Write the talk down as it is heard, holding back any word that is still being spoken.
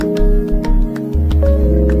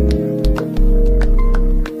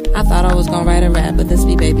was gonna write a rap, but this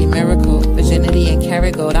be baby miracle. Virginity and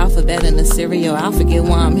carrot gold, alphabet in the cereal. I'll forget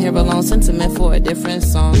why I'm here alone, sentiment for a different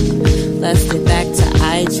song. Let's get back to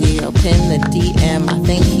IG or pin the DM. I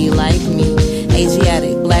think he like me.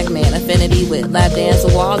 Asiatic, black man, affinity with lap dance.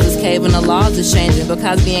 The walls is caving, the laws is changing.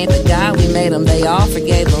 Because we ain't the God we made them, they all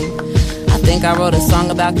forgave him. I think I wrote a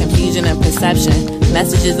song about confusion and perception.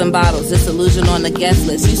 Messages and bottles, disillusion on the guest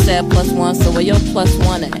list. You said +1, so where your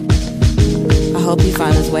 +1 at? I hope he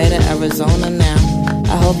find his way to Arizona now.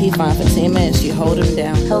 I hope he find Fatima and she hold him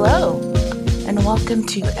down. Hello, and welcome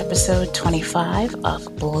to episode 25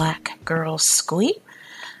 of Black Girl Squee,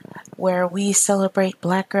 where we celebrate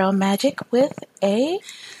Black girl magic with a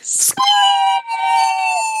squee!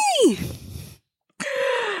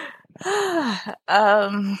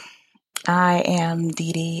 I am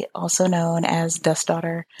Dee Dee, also known as Dust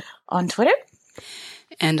Daughter on Twitter.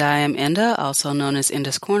 And I am Enda, also known as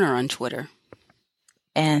Enda's Corner on Twitter.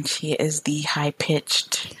 And she is the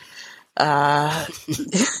high-pitched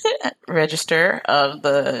register of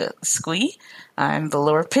the squee. I'm the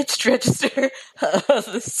lower-pitched register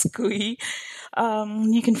of the squee.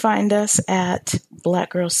 You can find us at Black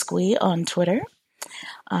Girl Squee on Twitter.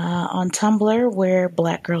 On Tumblr, we're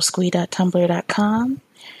blackgirlsquee.tumblr.com.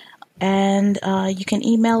 And you can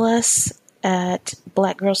email us at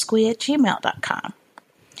blackgirlsquee@gmail.com.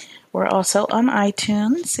 We're also on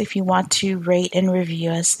iTunes. If you want to rate and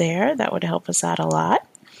review us there, that would help us out a lot.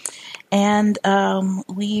 And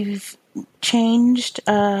we've changed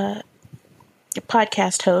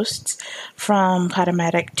podcast hosts from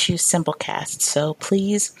Podomatic to Simplecast. So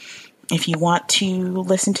please, if you want to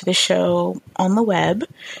listen to the show on the web,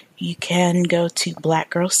 you can go to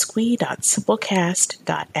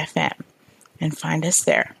blackgirlsquee.simplecast.fm and find us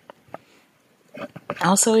there.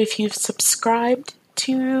 Also, if you've subscribed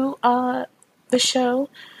to the show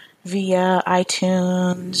via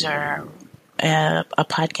iTunes or a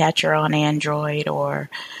podcatcher on Android or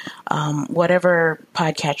whatever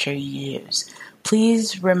podcatcher you use,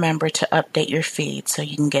 please remember to update your feed so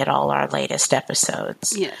you can get all our latest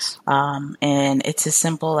episodes. Yes. And it's as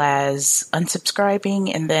simple as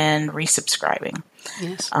unsubscribing and then resubscribing.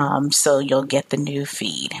 Yes. So you'll get the new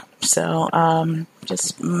feed. So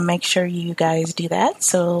just make sure you guys do that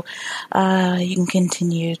so you can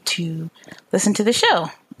continue to listen to the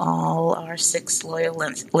show. All our 6 loyal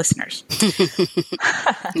listeners.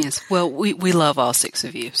 Yes. Well, we love all 6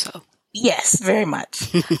 of you. So yes, very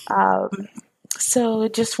much. So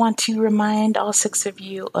just want to remind all 6 of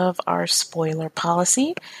you of our spoiler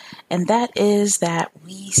policy, and that is that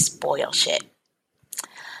we spoil shit.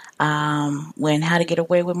 When How to Get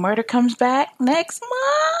Away with Murder comes back next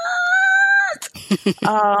month,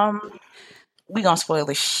 we gonna spoil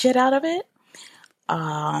the shit out of it.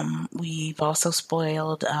 We've also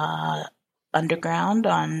spoiled Underground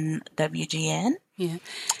on WGN. Yeah.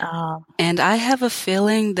 And I have a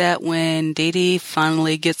feeling that when Dee Dee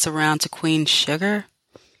finally gets around to Queen Sugar,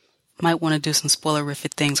 might want to do some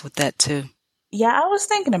spoilerific things with that too. Yeah, I was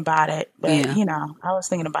thinking about it, but Yeah.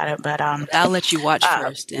 but I'll let you watch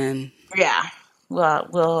first, and yeah, well,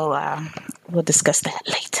 we'll discuss that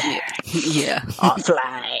later. Yeah.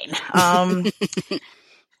 Offline.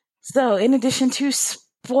 So in addition to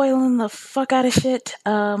spoiling the fuck out of shit,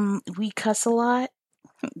 we cuss a lot.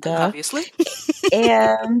 Duh. Obviously.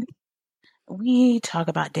 And we talk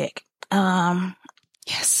about dick.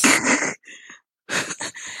 Yes.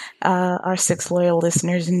 Our 6 loyal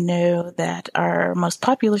listeners know that our most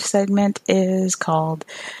popular segment is called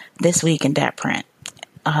This Week in Dat Print,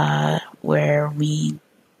 where we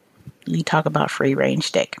talk about free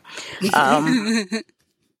range dick.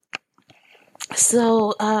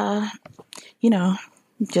 So,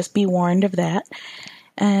 just be warned of that.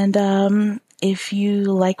 And if you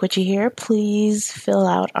like what you hear, please fill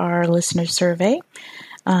out our listener survey.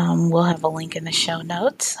 We'll have a link in the show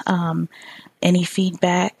notes. Any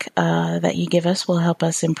feedback that you give us will help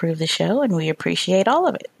us improve the show, and we appreciate all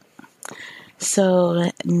of it.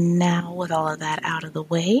 So now, with all of that out of the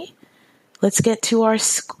way, let's get to our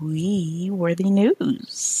squee-worthy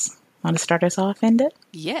news. Want to start us off, Enda?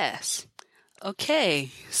 Yes.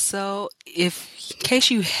 Okay, so in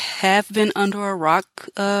case you have been under a rock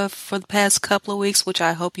for the past couple of weeks, which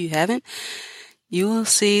I hope you haven't, you will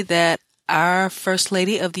see that our First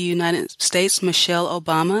Lady of the United States, Michelle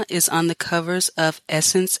Obama, is on the covers of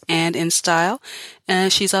Essence and In Style,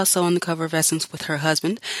 and she's also on the cover of Essence with her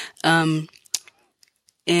husband. And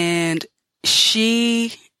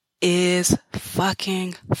she is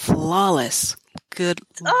fucking flawless. Good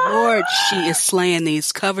Lord, she is slaying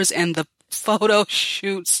these covers and the photo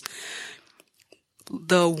shoots.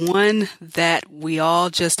 the one that we all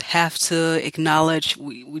just have to acknowledge,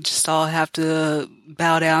 we just all have to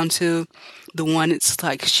bow down to, the one it's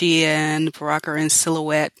like she and Barack are in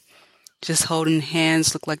silhouette, just holding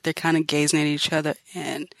hands, look like they're kind of gazing at each other,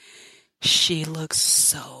 and she looks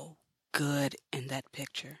so good in that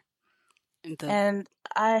picture. And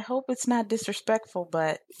I hope it's not disrespectful,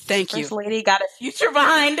 but thank you. First Lady got a future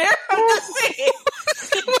behind her. I'm just saying.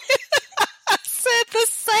 I said the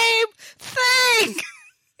same thing.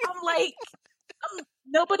 I'm like,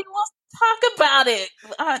 nobody wants to talk about it,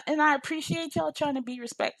 and I appreciate y'all trying to be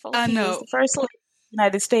respectful. I She know. was the First Lady of the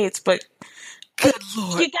United States, but good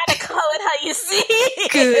Lord, you gotta call it how you see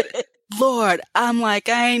it. Good Lord, I'm like,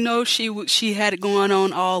 I ain't know she had it going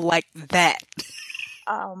on all like that.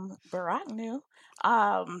 Barack knew.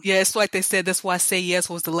 Yeah, it's like they said. That's why "Say Yes"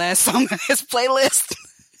 was the last song on his playlist.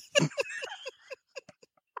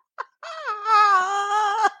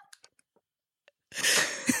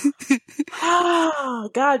 Oh,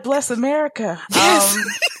 God bless America. Yes.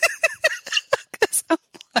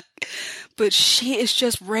 But she is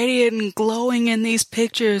just radiant and glowing in these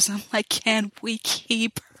pictures. I'm like, can we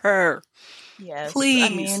keep her? Yes, please. I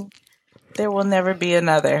mean, there will never be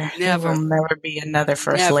another. Never. There will never be another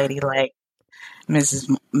First Lady like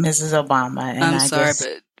Mrs. Obama. And I'm sorry,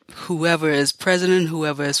 but whoever is president,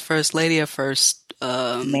 whoever is First Lady or first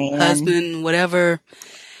husband, whatever,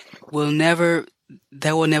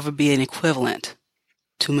 there will never be an equivalent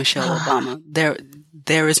to Michelle Obama.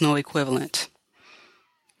 There is no equivalent.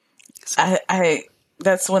 I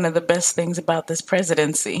that's one of the best things about this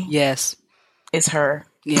presidency. Yes. Is her.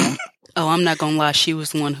 Yeah. Oh, I'm not gonna lie, she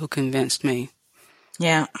was the one who convinced me.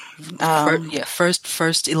 Yeah.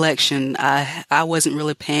 First election, I wasn't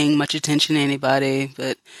really paying much attention to anybody,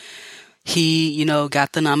 but he,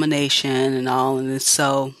 got the nomination and all, and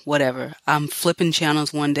so whatever. I'm flipping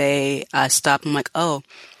channels one day, I stopped, I'm like, oh,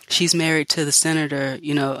 she's married to the senator,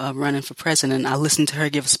 running for president. I listened to her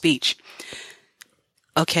give a speech.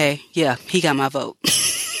 Okay, yeah, he got my vote.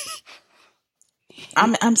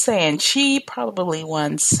 I'm saying she probably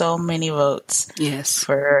won so many votes. Yes.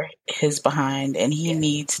 For his behind, and he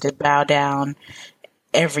needs to bow down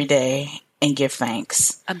every day and give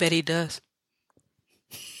thanks. I bet he does.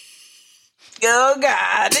 Oh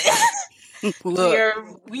God.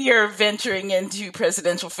 Look. We are venturing into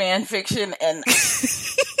presidential fan fiction, and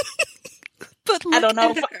but I don't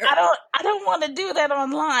know. I don't want to do that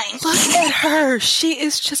online. Look at her. She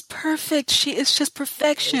is just perfect. She is just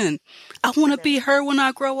perfection. I want to be her when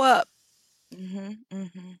I grow up.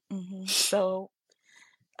 So,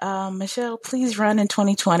 Michelle, please run in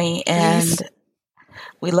 2020, and please.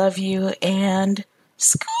 We love you. And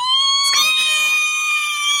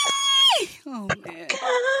oh man,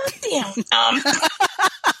 God damn.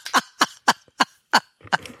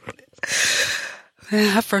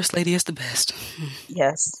 Our First Lady is the best.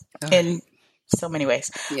 Yes, in so many ways.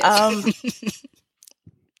 Yes.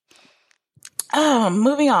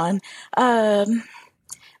 Moving on.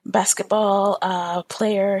 Basketball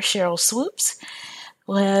player Sheryl Swoopes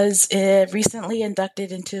was recently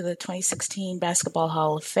inducted into the 2016 Basketball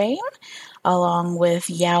Hall of Fame, along with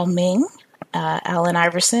Yao Ming, Allen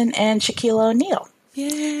Iverson, and Shaquille O'Neal.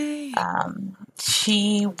 Yay!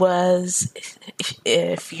 She was,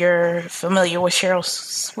 if you're familiar with Sheryl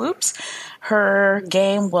Swoopes, her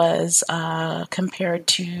game was compared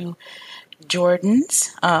to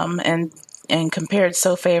Jordan's, and compared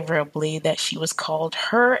so favorably that she was called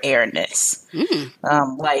her airness,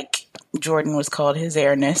 like Jordan was called his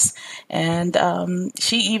airness, and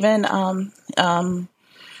she even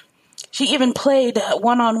played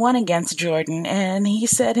one-on-one against Jordan, and he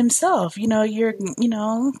said himself, your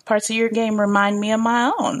parts of your game remind me of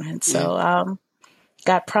my own, and so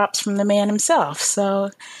got props from the man himself. So,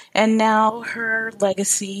 and now her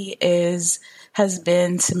legacy has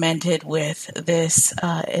been cemented with this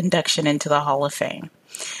induction into the Hall of Fame.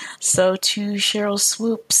 So to Sheryl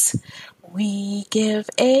Swoopes, we give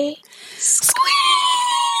a squeak!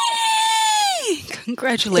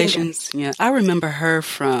 Congratulations. Yeah, I remember her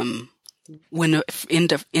from when in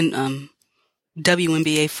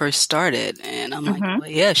WNBA first started, and I'm like, well,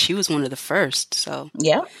 yeah, she was one of the first. So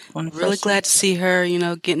yeah, really glad to see her,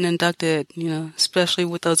 getting inducted, especially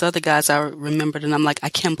with those other guys I remembered, and I'm like, I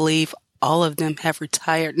can't believe all of them have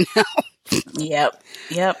retired now. Yep.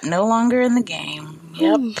 No longer in the game.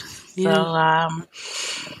 Yep. Yeah. So,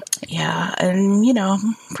 yeah. And,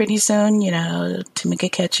 pretty soon, Tamika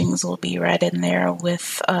Catchings will be right in there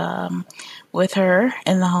with her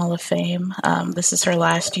in the Hall of Fame. This is her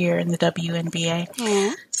last year in the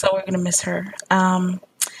WNBA. So we're going to miss her.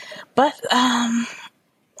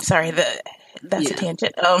 Sorry, that's a Yeah.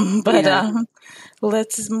 tangent. But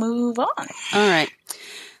let's move on. All right.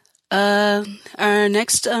 Our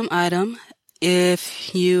next item,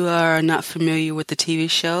 if you are not familiar with the TV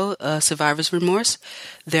show Survivor's Remorse,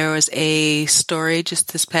 there was a story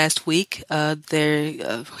just this past week.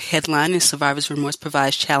 Their headline is Survivor's Remorse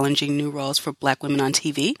provides challenging new roles for Black women on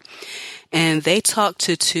TV. And they talked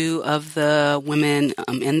to two of the women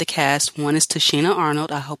in the cast. One is Tashina Arnold.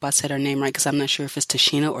 I hope I said her name right because I'm not sure if it's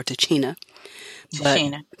Tashina or Tachina.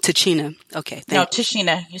 Tashina. Tachina. Okay. No,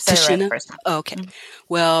 Tashina. You said it right the first time. Oh, okay.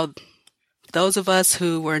 Well, those of us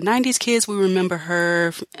who were 90s kids, we remember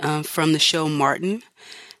her from the show Martin.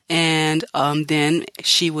 And then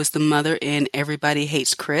she was the mother in Everybody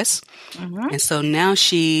Hates Chris. Mm-hmm. And so now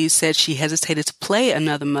she said she hesitated to play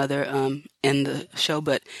another mother in the show,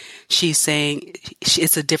 but she's saying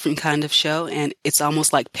it's a different kind of show, and it's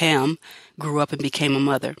almost like Pam grew up and became a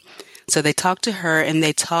mother. So they talked to her, and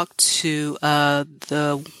they talked to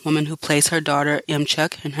the woman who plays her daughter,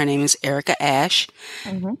 Chuck, and her name is Erica Ash.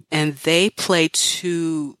 Mm-hmm. And they play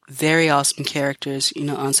two very awesome characters,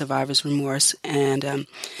 on Survivor's Remorse. And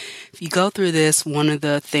if you go through this, one of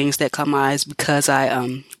the things that caught my eye is because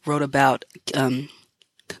I wrote about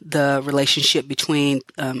the relationship between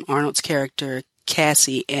Arnold's character,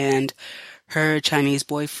 Cassie, and her Chinese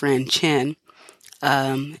boyfriend, Chen.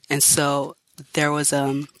 And so there was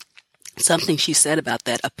something she said about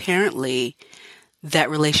that. Apparently, that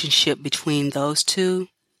relationship between those two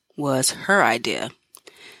was her idea.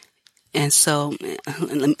 And so,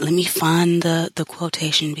 let me find the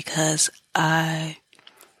quotation because I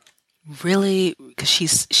really, because she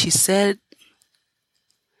said,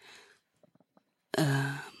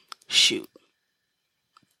 shoot.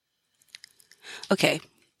 Okay,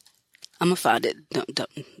 I'm gonna find it. Don't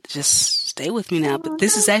just stay with me now. But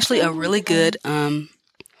this is actually a really good.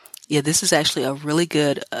 This is actually a really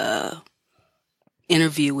good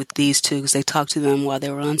interview with these two because they talked to them while they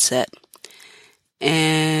were on set.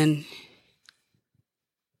 And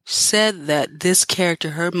said that this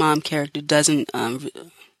character, her mom character, doesn't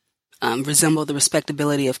resemble the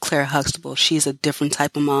respectability of Claire Huxtable. She's a different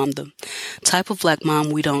type of mom, the type of Black mom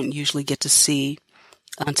we don't usually get to see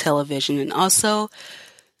on television. And also,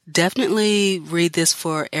 definitely read this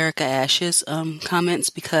for Erica Ash's comments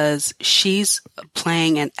because she's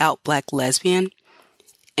playing an out Black lesbian,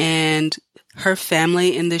 and her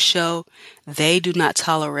family in this show, they do not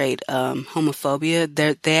tolerate homophobia.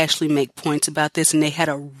 They actually make points about this, and they had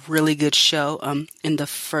a really good show in the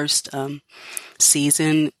first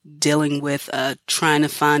season dealing with trying to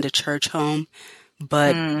find a church home,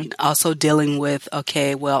 but also dealing with,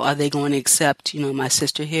 okay, well, are they going to accept, my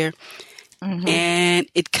sister here? Mm-hmm. And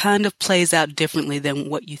it kind of plays out differently than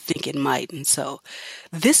what you think it might. And so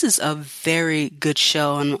this is a very good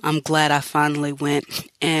show, and I'm glad I finally went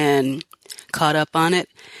and caught up on it.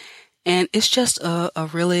 And it's just a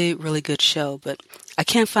really, really good show. But I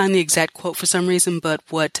can't find the exact quote for some reason, but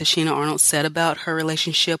what Tashina Arnold said about her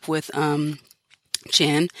relationship with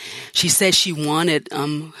Jen, she said she wanted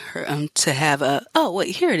her to have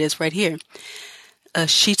here it is right here.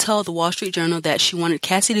 She told the Wall Street Journal that she wanted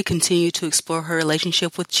Cassie to continue to explore her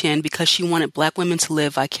relationship with Chen because she wanted Black women to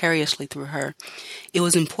live vicariously through her. It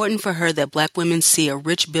was important for her that Black women see a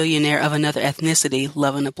rich billionaire of another ethnicity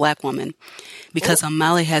loving a Black woman. Because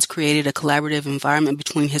O'Malley has created a collaborative environment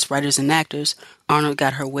between his writers and actors, Arnold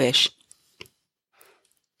got her wish.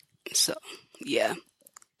 So, yeah.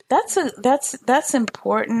 That's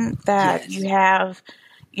important that you have,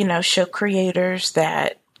 show creators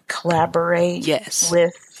that collaborate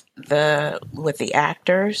with the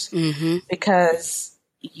actors, because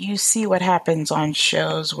you see what happens on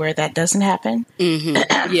shows where that doesn't happen.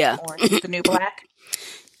 Yeah. Orange is the New Black.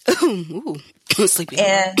 Ooh, sleepy.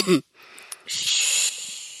 And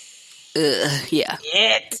yeah.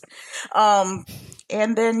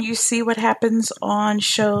 And then you see what happens on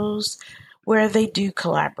shows where they do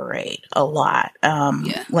collaborate a lot,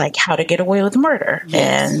 like How to Get Away with Murder,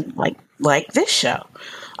 and like this show.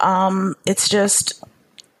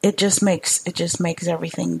 It just makes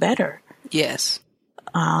everything better. Yes.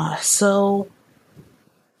 So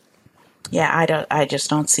yeah, I just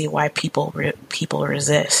don't see why people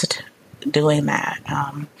resist doing that.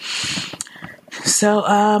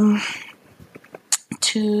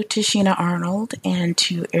 To Tashina Arnold and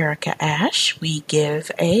to Erica Ash, we give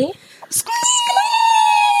a squee!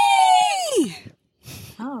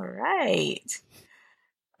 All right.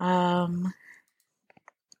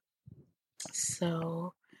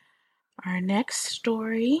 So our next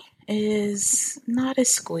story is not as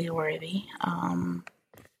squee-worthy.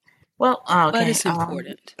 But it's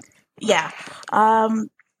important. Yeah.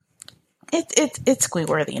 it's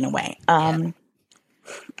squee-worthy in a way.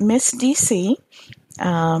 Miss DC,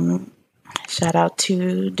 shout out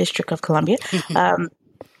to District of Columbia.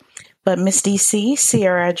 But Miss DC,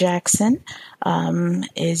 Sierra Jackson,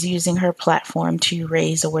 is using her platform to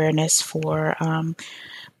raise awareness for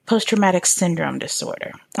post-traumatic syndrome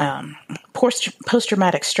disorder,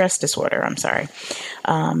 post-traumatic stress disorder. I'm sorry.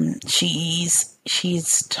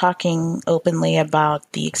 She's talking openly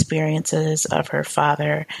about the experiences of her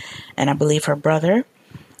father and I believe her brother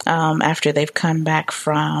after they've come back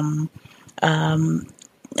from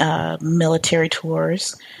military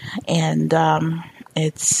tours, and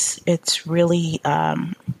it's really.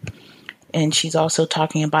 And she's also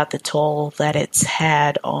talking about the toll that it's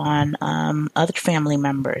had on other family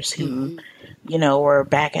members who, were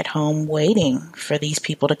back at home waiting for these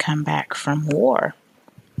people to come back from war.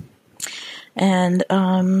 And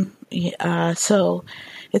so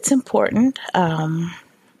it's important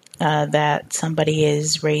that somebody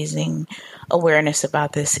is raising awareness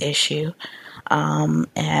about this issue and,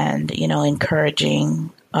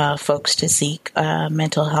 encouraging folks to seek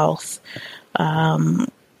mental health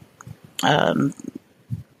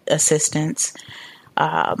assistance,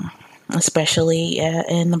 especially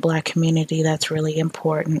in the Black community. That's really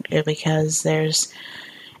important because there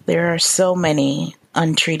are so many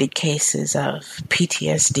untreated cases of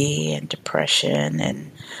PTSD and depression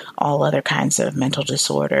and all other kinds of mental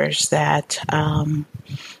disorders that,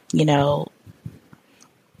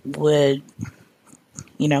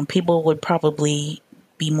 people would probably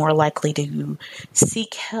be more likely to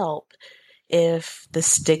seek help if the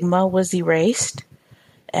stigma was erased.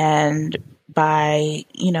 And by,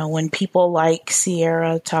 when people like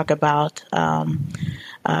Sierra talk about, the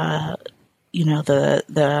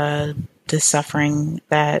suffering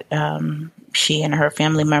that she and her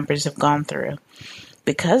family members have gone through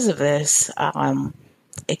because of this,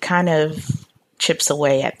 it kind of chips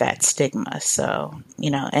away at that stigma. So,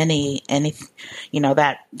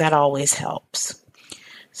 that always helps.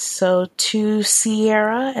 So to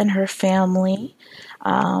Sierra and her family,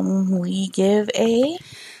 we give a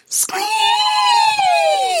squee!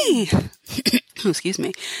 Excuse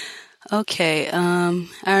me. Okay,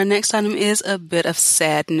 our next item is a bit of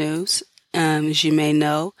sad news. As you may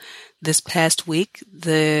know, this past week,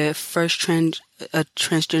 the first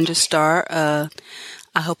transgender star,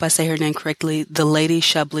 I hope I say her name correctly, the Lady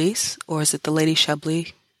Chablis, or is it the Lady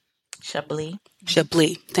Chablis? Chablis.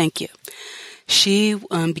 Chablis, thank you. She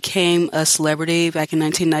became a celebrity back in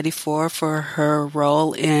 1994 for her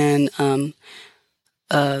role in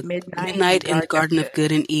Midnight in the Garden of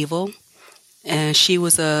Good and Evil. And she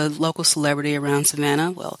was a local celebrity around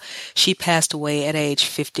Savannah. Well, she passed away at age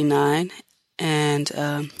 59. And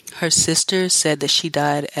her sister said that she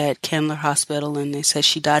died at Candler Hospital, and they said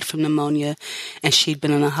she died from pneumonia, and she'd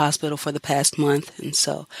been in the hospital for the past month. And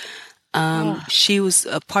so she was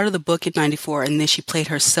a part of the book in 94, and then she played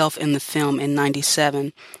herself in the film in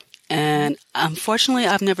 97. And unfortunately,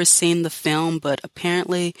 I've never seen the film, but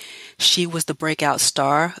apparently she was the breakout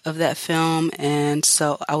star of that film. And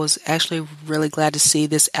so I was actually really glad to see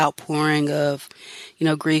this outpouring of,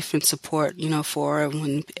 grief and support, for her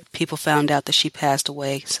when people found out that she passed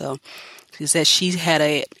away. So she said she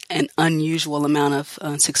had an unusual amount of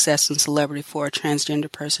success and celebrity for a transgender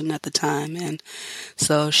person at the time. And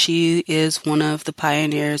so she is one of the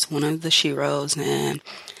pioneers, one of the sheroes, and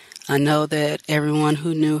I know that everyone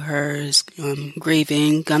who knew her is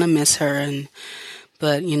grieving, gonna miss her,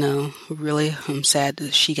 but really I'm sad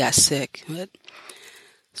that she got sick.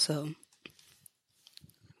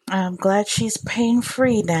 I'm glad she's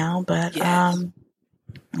pain-free now, but yes.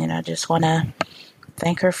 Just want to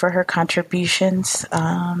thank her for her contributions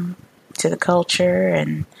to the culture,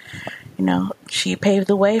 and she paved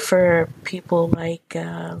the way for people like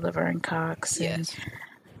Laverne Cox and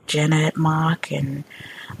Janet Mock and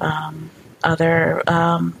other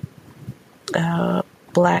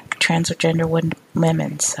Black transgender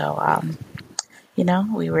women. So,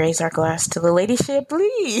 we raise our glass to the Lady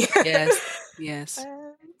Chablis. Yes.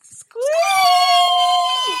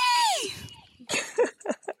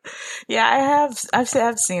 Yeah,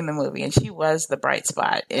 I've seen the movie, and she was the bright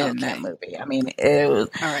spot in that movie. I mean, it was.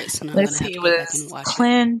 All right, so now let's see. Was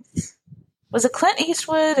it Clint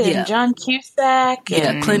Eastwood and John Cusack?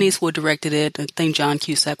 Clint Eastwood directed it. I think John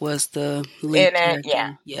Cusack was the lead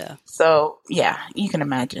character. Yeah. So, you can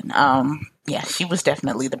imagine. She was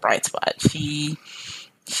definitely the bright spot. She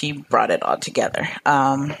brought it all together.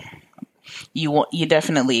 You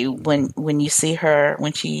definitely, when you see her,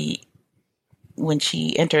 when she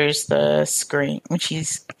enters the screen, when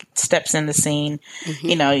she's steps in the scene,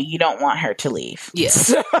 Mm-hmm. you don't want her to leave. Yeah.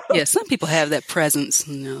 So, Yeah, some people have that presence.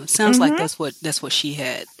 It sounds like that's what she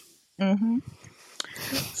had. mm-hmm.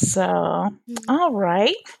 So, all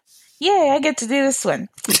right. Yay, I get to do this one.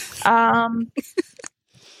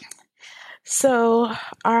 So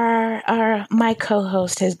my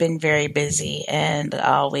co-host has been very busy and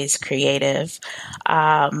always creative.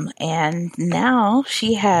 And now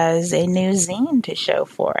she has a new zine to show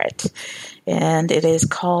for it. And it is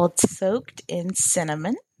called Soaked in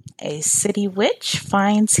Cinnamon, A City Witch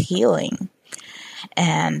Finds Healing.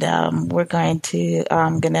 And I'm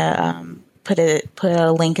gonna put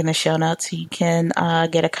a link in the show notes so you can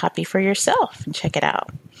get a copy for yourself and check it out.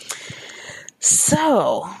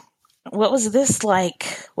 So, what was this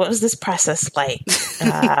like? What was this process like?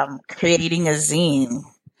 Creating a zine,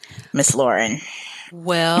 Miss Lauren?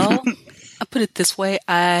 Well, I put it this way.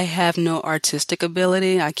 I have no artistic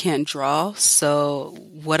ability. I can't draw. So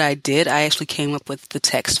what I did, I actually came up with the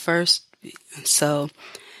text first. So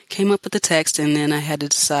came up with the text, and then I had to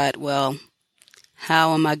decide, well,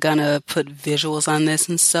 how am I going to put visuals on this?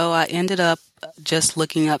 And so I ended up just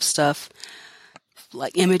looking up stuff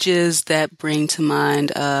like images that bring to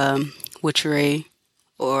mind witchery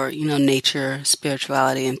or, nature,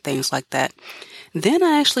 spirituality, and things like that. Then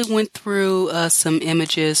I actually went through some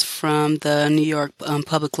images from the New York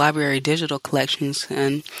Public Library digital collections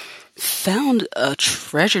and found a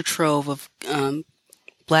treasure trove of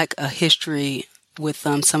Black history with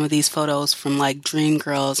some of these photos from like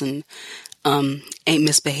Dreamgirls and Ain't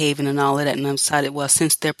Misbehaving and all of that. And I decided, well,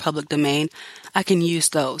 since they're public domain, I can use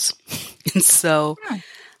those. And so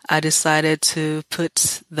I decided to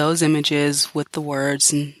put those images with the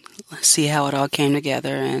words and see how it all came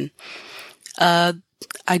together. And I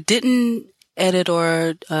didn't edit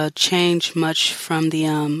or change much from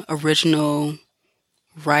the original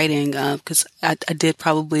writing because I did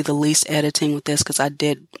probably the least editing with this because I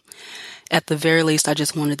did, at the very least, I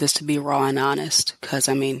just wanted this to be raw and honest because,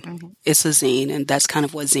 it's a zine and that's kind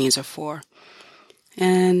of what zines are for.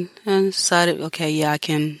 And I decided, okay, yeah, I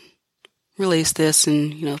can release this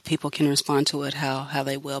and, people can respond to it how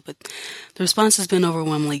they will. But the response has been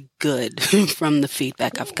overwhelmingly good from the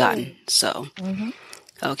feedback I've gotten. So,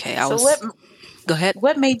 okay, go ahead.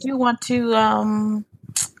 What made you want to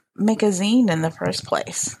make a zine in the first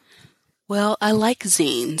place? Well, I like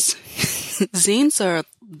zines. Zines are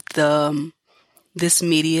this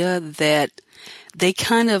media that they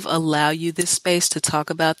kind of allow you this space to talk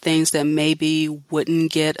about things that maybe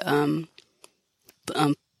wouldn't get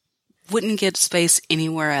space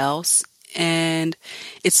anywhere else. And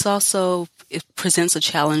it presents a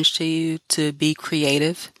challenge to you to be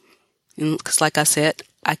creative. Because like I said,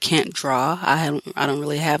 I can't draw. I don't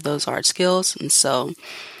really have those art skills. And so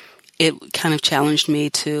it kind of challenged me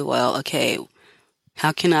to, well, okay,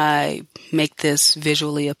 how can I make this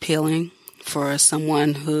visually appealing for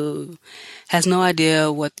someone who has no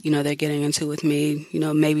idea what, they're getting into with me,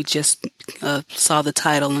 maybe just saw the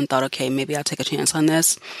title and thought, okay, maybe I'll take a chance on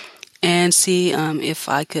this and see if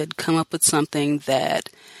I could come up with something that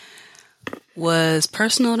was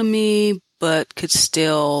personal to me, but could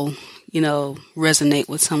still, resonate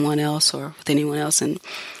with someone else or with anyone else. And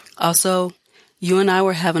also, you and I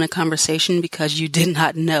were having a conversation because you did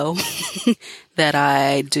not know that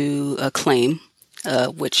I do claim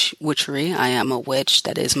witchery. I am a witch.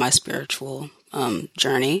 That is my spiritual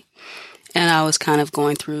journey. And I was kind of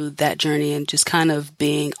going through that journey and just kind of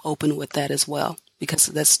being open with that as well, because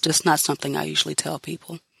that's just not something I usually tell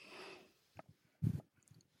people.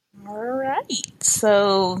 All right.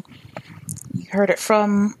 So you heard it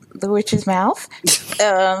from the witch's mouth.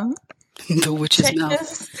 The Witch's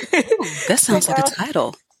Mouth. Ooh, that sounds like a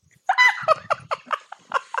title.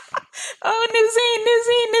 Oh, new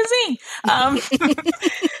zine.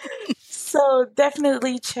 So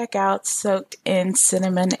definitely check out Soaked in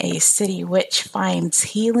Cinnamon, A City Witch Finds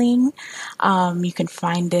Healing. You can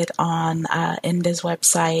find it on Inda's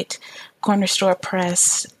website,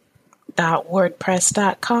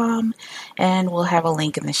 cornerstorepress.wordpress.com, and we'll have a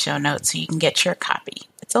link in the show notes so you can get your copy.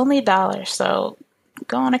 It's only $1, so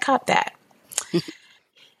go on and cop that.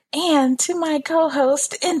 And to my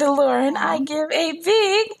co-host, Inda Lauren, I give a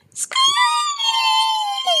big squeeze.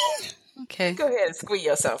 Okay. Go ahead and squeeze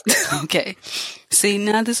yourself. Okay. See,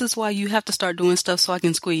 now this is why you have to start doing stuff so I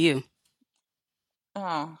can squeeze you.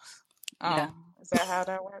 Oh. Yeah. Is that how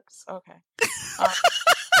that works? Okay.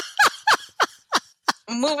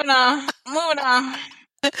 Moving on.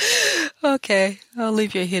 Okay. I'll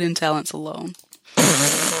leave your hidden talents alone.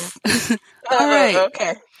 All right.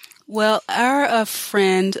 Okay. Well, our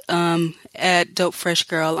friend at Dope Fresh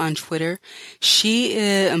Girl on Twitter, she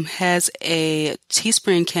has a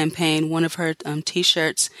Teespring campaign. One of her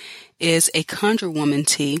T-shirts is a Conjure Woman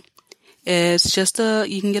tee. It's just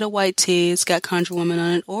you can get a white tee. It's got Conjure Woman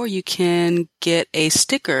on it, or you can get a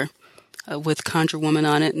sticker with Conjure Woman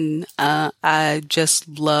on it. And I just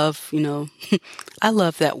love, I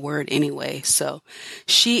love that word anyway. So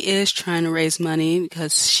she is trying to raise money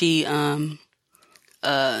because she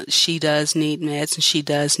does need meds and she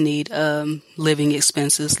does need living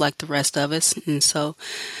expenses like the rest of us. And so,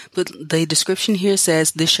 but the description here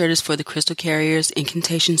says this shirt is for the crystal carriers,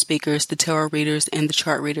 incantation speakers, the tarot readers, and the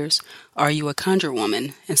chart readers. Are you a conjure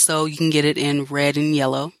woman? And so you can get it in red and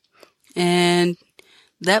yellow, and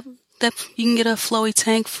that you can get a flowy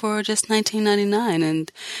tank for just $19.99.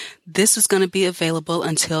 And this is going to be available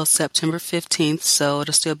until September 15th, so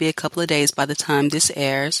it'll still be a couple of days by the time this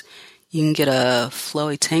airs. You can get a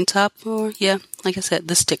flowy tank top or, like I said,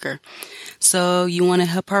 the sticker. So you want to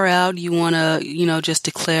help her out. You want to, just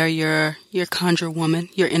declare your conjure woman,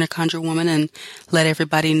 your inner conjure woman, and let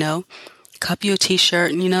everybody know. Cop you a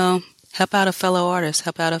t-shirt and, help out a fellow artist,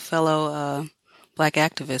 help out a fellow Black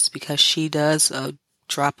activist, because she does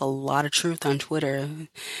drop a lot of truth on Twitter.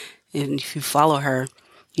 And if you follow her,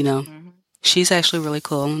 she's actually really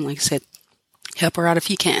cool. And like I said, help her out if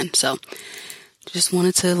you can. So just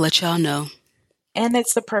wanted to let y'all know. And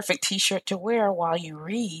it's the perfect t-shirt to wear while you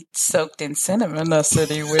read Soaked in Cinnamon, a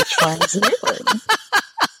city which finds healing.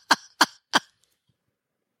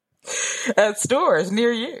 At stores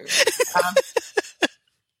near you.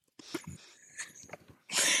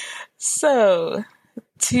 So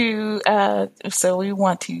we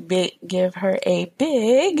want to give her a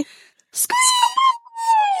big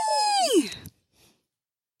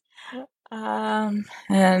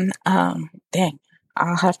dang,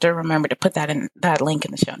 I'll have to remember to put that link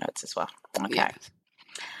in the show notes as well. Okay. Yeah.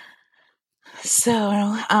 So,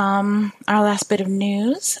 our last bit of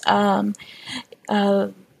news,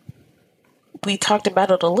 we talked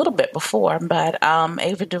about it a little bit before, but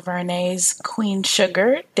Ava DuVernay's Queen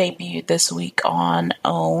Sugar debuted this week on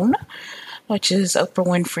OWN, which is Oprah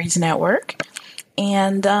Winfrey's network,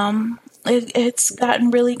 and it's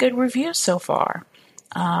gotten really good reviews so far.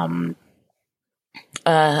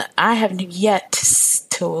 I have yet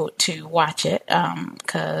to watch it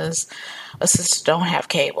because my sisters don't have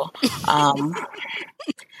cable. But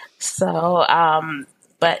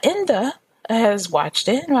Inda has watched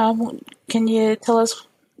it. Can you tell us,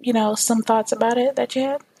 some thoughts about it that you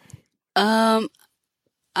had? I'm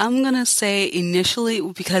going to say initially,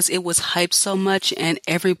 because it was hyped so much and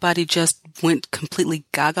everybody just went completely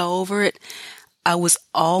gaga over it, I was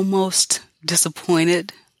almost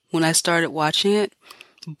disappointed when I started watching it.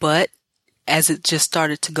 But as it just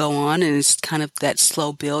started to go on and it's kind of that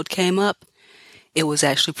slow build came up, it was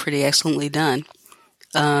actually pretty excellently done.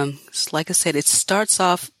 Like I said, it starts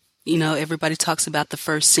off, everybody talks about the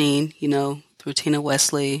first scene, through Tina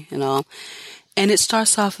Wesley and all. And it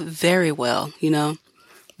starts off very well,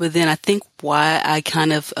 But then I think why I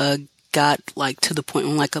kind of got to the point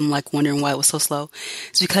where I'm wondering why it was so slow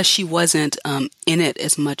is because she wasn't in it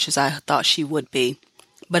as much as I thought she would be.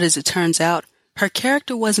 But as it turns out, her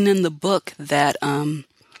character wasn't in the book that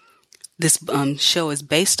this show is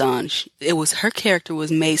based on. Her character was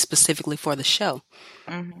made specifically for the show.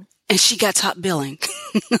 Mm-hmm. And she got top billing.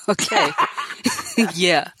 Okay.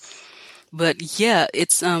 Yeah. But yeah,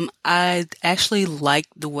 it's I actually like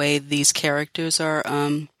the way these characters are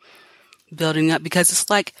building up, because it's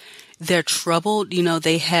like they're troubled,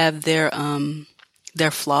 they have their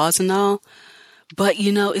flaws and all. But,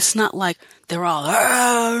 it's not like they're all,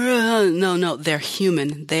 no, they're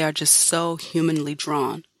human. They are just so humanly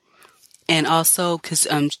drawn. And also, because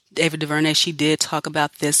Ava DuVernay, she did talk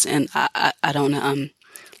about this, and I don't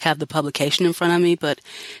have the publication in front of me, but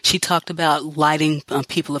she talked about lighting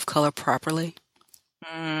people of color properly.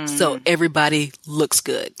 So everybody looks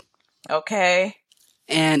good. Okay.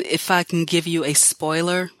 And if I can give you a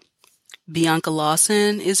spoiler, Bianca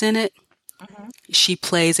Lawson is in it. Mm-hmm. She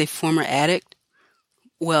plays a former addict.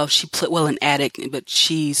 Well, an addict, but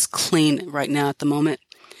she's clean right now at the moment.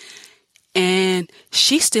 And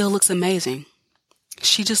she still looks amazing.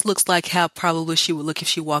 She just looks like how probably she would look if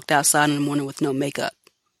she walked outside in the morning with no makeup.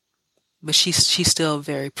 But she's still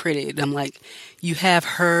very pretty. And I'm like, you have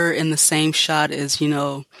her in the same shot as,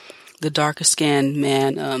 the darker skinned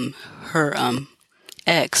man, her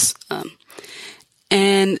ex.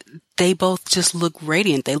 And they both just look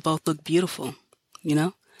radiant. They both look beautiful,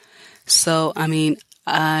 So,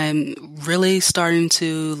 I'm really starting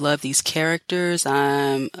to love these characters.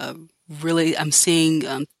 I'm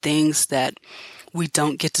seeing things that we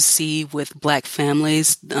don't get to see with black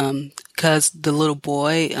families, because the little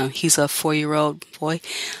boy, he's a 4-year-old boy,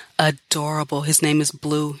 adorable. His name is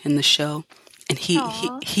Blue in the show, and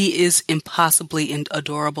he is impossibly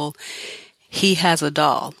adorable. He has a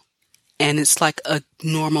doll, and it's like a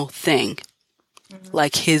normal thing.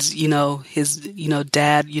 Like his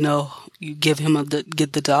dad, you give him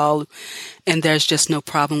get the doll, and there's just no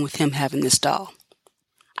problem with him having this doll.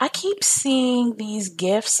 I keep seeing these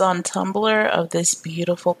GIFs on Tumblr of this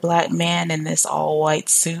beautiful black man in this all-white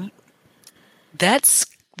suit. That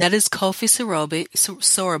is Kofi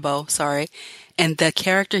Sorobo, sorry, and the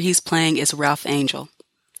character he's playing is Ralph Angel.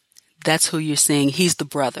 That's who you're seeing. He's the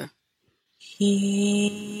brother.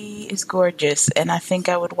 He is gorgeous, and I think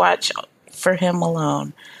I would watch for him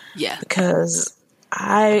alone. Yeah. Because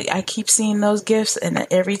I keep seeing those GIFs, and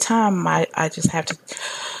every time I just have to...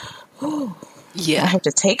 Yeah. I have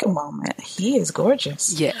to take a moment. He is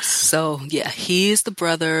gorgeous. Yes. So, yeah, he is the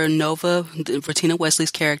brother. Nova, Bertina Wesley's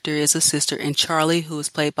character, is a sister. And Charlie, who is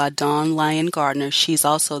played by Dawn Lyon Gardner, she's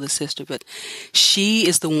also the sister. But she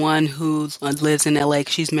is the one who lives in L.A.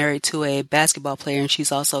 She's married to a basketball player, and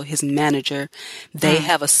she's also his manager. They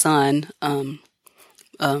have a son. What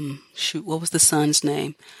was the son's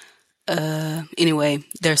name? Anyway,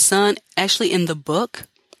 their son, actually in the book,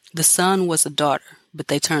 the son was a daughter, but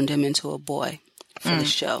they turned him into a boy for the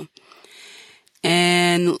show.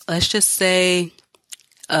 And let's just say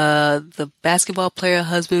the basketball player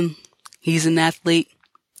husband, he's an athlete,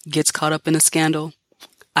 gets caught up in a scandal.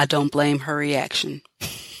 I don't blame her reaction.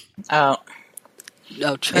 Oh.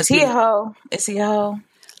 No, trust me. Is he a hoe? Is he a hoe?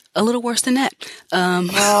 A little worse than that.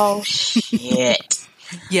 Oh, shit.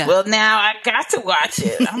 Yeah. Well, now I got to watch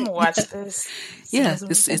it. I'm going to watch this. Yeah,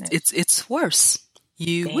 it's worse.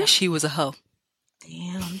 You wish he was a hoe.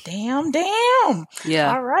 Damn.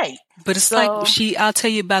 Yeah. All right. But it's like I'll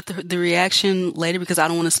tell you about the reaction later because I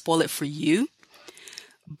don't want to spoil it for you.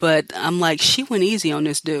 But I'm like, she went easy on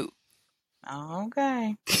this dude.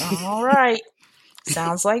 Okay. All right.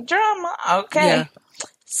 Sounds like drama. Okay. Yeah.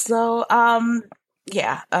 So,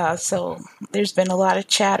 so there's been a lot of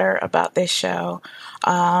chatter about this show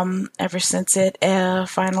ever since it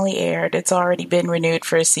finally aired. It's already been renewed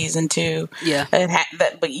for season 2. Yeah.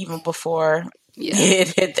 But even before it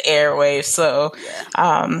hit the airwaves. So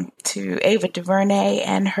to Ava DuVernay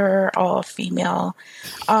and her all-female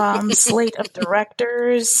slate of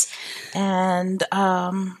directors and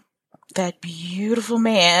that beautiful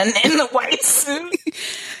man in the white suit,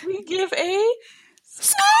 we give a...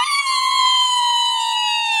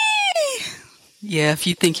 Yeah, if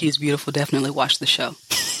you think he's beautiful, definitely watch the show.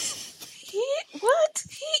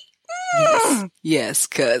 Yes,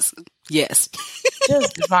 cuz yes.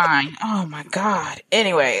 Just divine. Oh my God.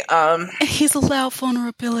 Anyway, he's allowed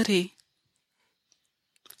vulnerability.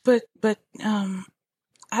 But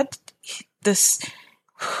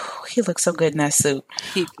he looks so good in that suit.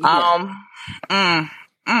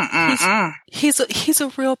 He's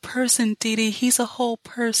a real person, Dee Dee. He's a whole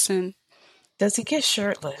person. Does he get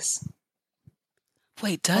shirtless?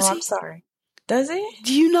 Wait, does he? I'm sorry. Does he?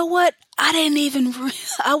 Do you know what?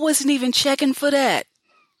 I wasn't even checking for that.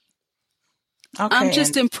 Okay. I'm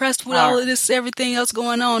just impressed with all of this, everything else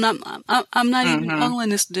going on. I'm not even ungling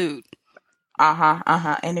this dude.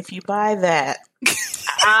 And if you buy that,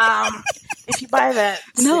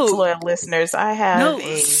 no, loyal listeners, I have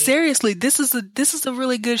seriously, this is a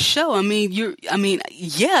really good show. I mean,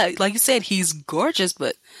 yeah, like you said, he's gorgeous,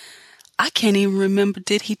 but I can't even remember,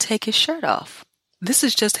 did he take his shirt off? This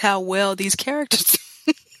is just how well these characters.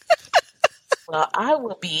 Well, I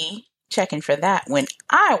will be checking for that when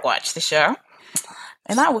I watch the show,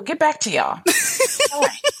 and I will get back to y'all. All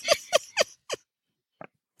right.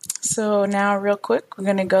 So now, real quick, we're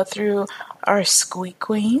going to go through our Squeak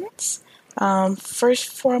Queens. First,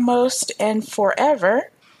 foremost, and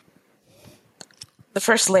forever, the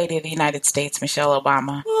First Lady of the United States, Michelle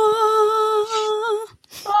Obama.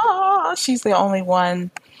 She's the only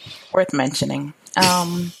one worth mentioning.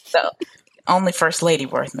 The only First Lady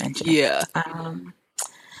worth mentioning. Yeah.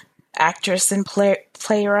 Actress and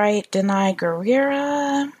playwright Denai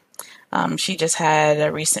Guerrera. She just had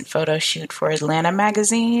a recent photo shoot for Atlanta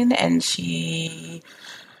magazine, and she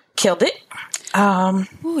killed it. Oh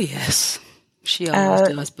yes, she always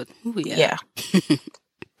does. But yeah.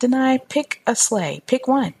 Denai, pick a sleigh. Pick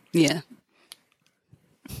one. Yeah.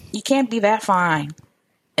 You can't be that fine,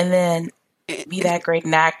 and then be that great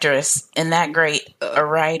an actress and that great a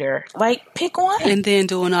writer. Like, pick one. And then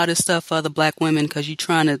doing all this stuff for other black women because you're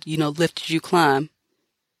trying to, lift as you climb.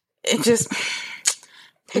 It just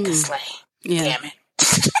pick a sleigh. Yeah. Damn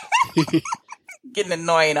it. Getting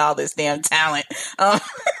annoying, all this damn talent.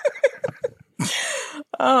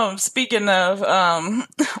 Speaking of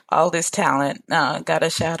all this talent, got a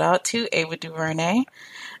shout out to Ava DuVernay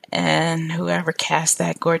and whoever cast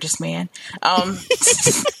that gorgeous man.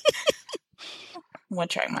 One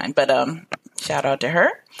track mind, but shout out to her.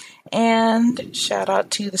 And shout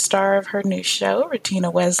out to the star of her new show, Retina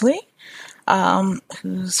Wesley,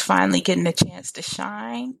 who's finally getting a chance to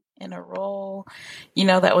shine in a role,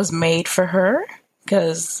 that was made for her.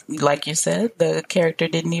 Because, like you said, the character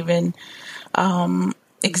didn't even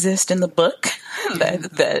exist in the book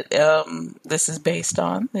that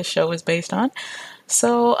this show is based on.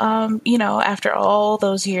 So, after all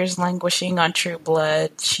those years languishing on True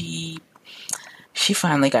Blood, she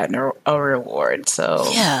finally got a reward. So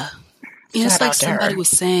yeah, it's like somebody was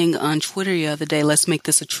saying on Twitter the other day. Let's make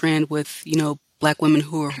this a trend with Black women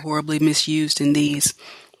who are horribly misused in these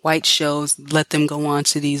white shows. Let them go on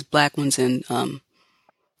to these Black ones and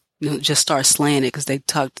just start slaying it, because they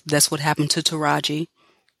talked. That's what happened to Taraji.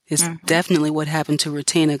 It's definitely what happened to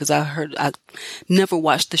Retina, because I never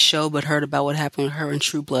watched the show, but heard about what happened with her in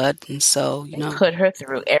True Blood, and so they put her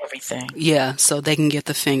through everything. Yeah, so they can get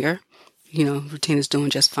the finger. Retina's doing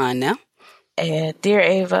just fine now. And dear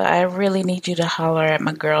Ava, I really need you to holler at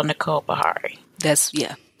my girl Nicole Beharie.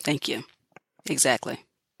 Thank you. Exactly.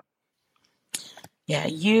 Yeah,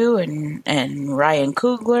 you and Ryan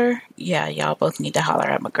Coogler, y'all both need to holler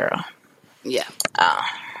at my girl. Yeah.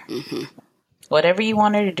 Whatever you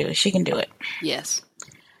want her to do, she can do it. Yes.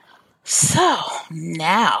 So,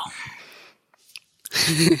 now,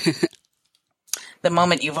 the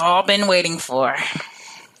moment you've all been waiting for.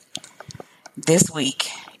 This week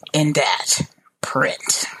in that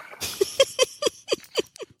print.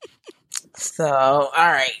 So, all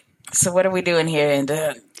right. So what are we doing here in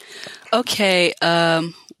the... Okay,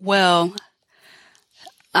 well,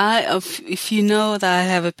 if you know that I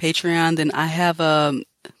have a Patreon, then I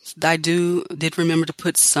did remember to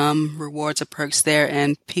put some rewards or perks there,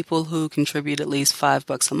 and people who contribute at least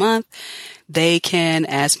 $5 a month, they can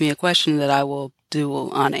ask me a question that I will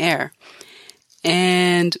do on air.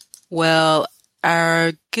 And, well,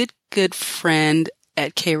 our good friend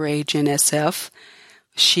at K-Rage NSF,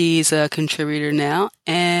 she's a contributor now,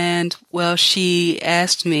 and, well, she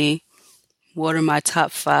asked me, what are my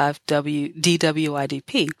top 5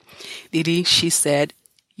 DWIDP? Didi, she said,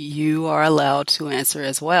 you are allowed to answer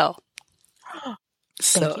as well.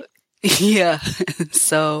 So, yeah.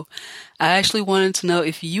 So, I actually wanted to know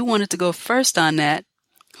if you wanted to go first on that,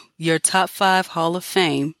 your top 5 Hall of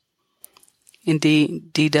Fame in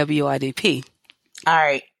DWIDP. All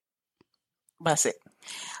right. Bust it.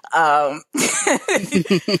 All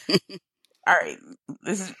right.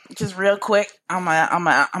 This is just real quick. I'm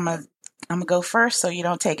gonna go first, so you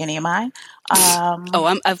don't take any of mine.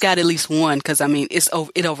 I've got at least one, because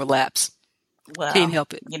it overlaps. Well, can't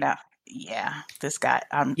help it. Yeah. This guy.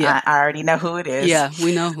 I already know who it is. Yeah,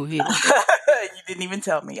 we know who he is. You didn't even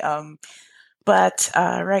tell me. But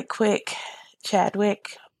right quick,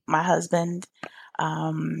 Chadwick, my husband,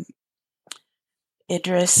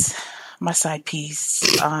 Idris, my side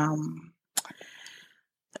piece,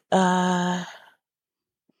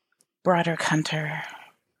 Broderick Hunter.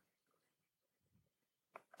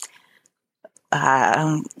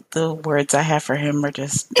 The words I have for him are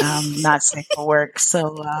just not safe for work.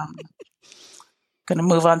 So gonna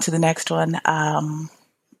move on to the next one.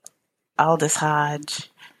 Aldous Hodge,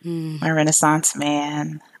 my Renaissance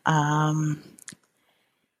man,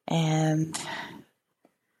 and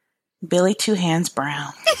Billy Two Hands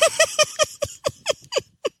Brown.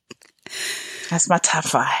 That's my top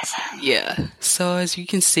 5. Yeah. So as you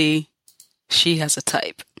can see, she has a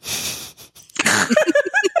type.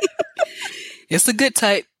 It's a good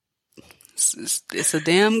type. It's a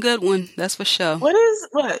damn good one. That's for sure. What's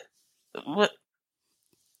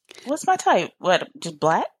my type? What? Just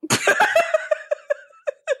black?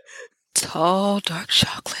 Tall, dark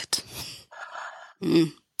chocolate. Okay.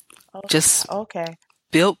 Just okay.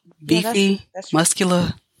 Built, beefy, that's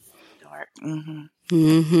muscular. Dark.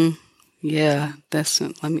 Yeah, let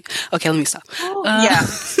me stop. Yeah.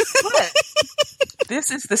 But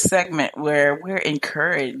this is the segment where we're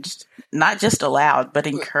encouraged, not just allowed, but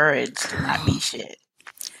encouraged to not be shit.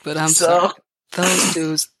 But I'm sorry. Those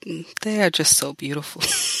dudes, they are just so beautiful.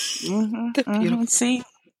 They're beautiful.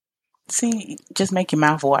 See, just make your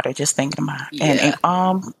mouth water just thinking about it. Yeah. And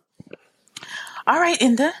all right,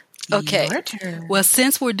 Inda. Okay. Well,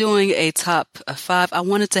 since we're doing a top 5, I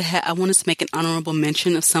wanted to make an honorable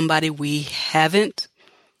mention of somebody we haven't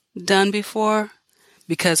done before,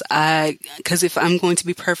 because if I'm going to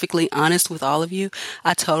be perfectly honest with all of you,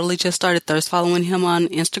 I totally just started thirst following him on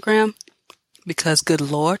Instagram, because good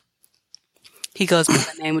Lord, He goes by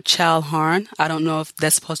the name of Chalharn. I don't know if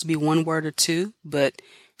that's supposed to be one word or two, but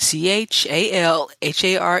Chalharn.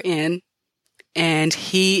 And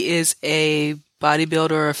he is a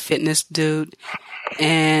bodybuilder, a fitness dude.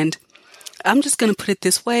 And I'm just going to put it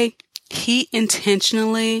this way. He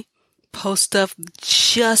intentionally posts stuff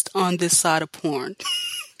just on this side of porn.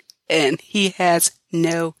 And he has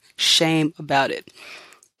no shame about it.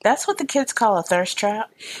 That's what the kids call a thirst trap?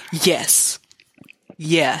 Yes.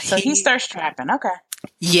 Yeah. So he's thirst trapping. Okay.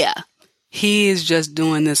 Yeah. He is just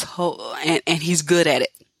doing this whole, and he's good at it.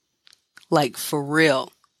 Like, for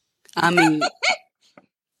real. I mean.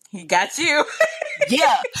 He got you.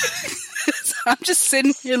 Yeah. So I'm just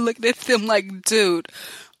sitting here looking at them like, dude,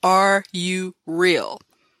 are you real?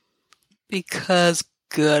 Because,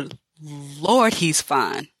 good Lord, he's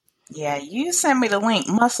fine. Yeah, you sent me the link.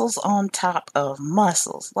 Muscles on top of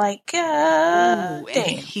muscles. Like, Ooh, and damn.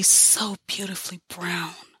 he's so beautifully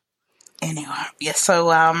brown. Anyway, yeah, so,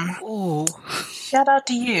 Ooh. shout out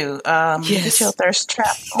to you. Yes. Get your thirst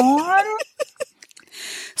trap on.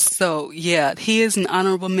 So, yeah, he is an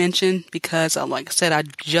honorable mention because, like I said, I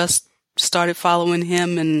just started following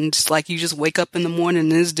him, and it's like you just wake up in the morning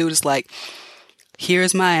and this dude is like,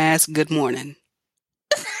 here's my ass, good morning.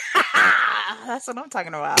 That's what I'm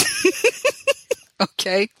talking about.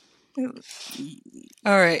 Okay.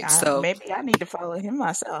 All right, so. Maybe I need to follow him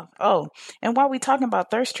myself. Oh, and while we talking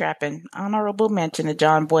about thirst trapping, honorable mention to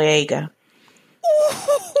John Boyega.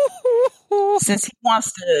 Since he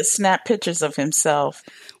wants to snap pictures of himself.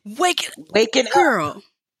 Waking girl. up.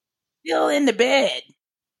 Still in the bed.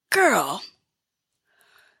 Girl.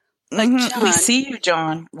 Like, John. We see you,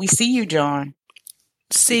 John. We see you, John.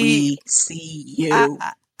 See. We see you.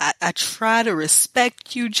 I try to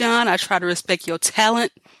respect you, John. I try to respect your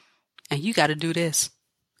talent. And you got to do this.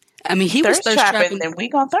 I mean, he was thirst trapping. Then we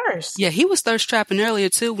gonna thirst. Yeah, he was thirst trapping earlier,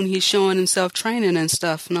 too, when he's showing himself training and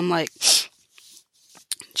stuff. And I'm like,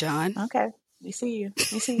 John. Okay. We see you.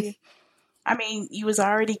 We see you. I mean, you was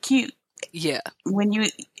already cute. Yeah. When you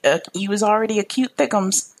was already a cute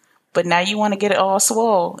thickums, but now you want to get it all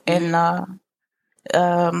swole. And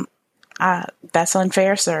that's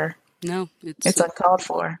unfair, sir. No, it's uncalled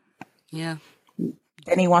for. Yeah.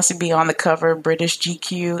 Then he wants to be on the cover of British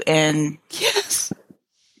GQ and yes,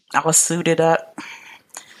 all suited up,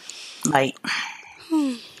 like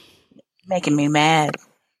making me mad.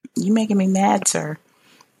 You making me mad, sir.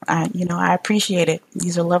 I appreciate it.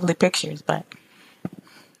 These are lovely pictures, but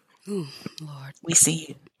ooh, Lord, we see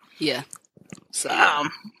you. Yeah. So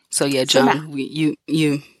yeah, John, you're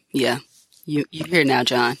here now,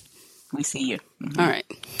 John. We see you. Mm-hmm. All right.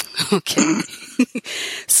 Okay.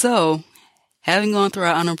 So, having gone through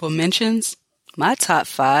our honorable mentions, my top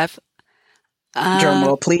 5. Drum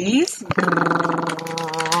roll, please.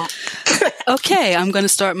 Okay, I'm going to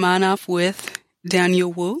start mine off with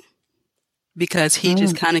Daniel Wu because he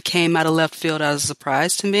just kind of came out of left field as a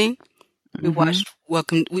surprise to me. We watched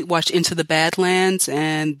Into the Badlands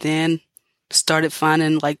and then started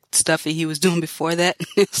finding like stuff that he was doing before that.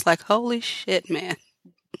 It's like, holy shit, man.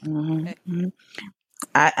 Mm-hmm. Okay.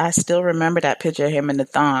 I still remember that picture of him in the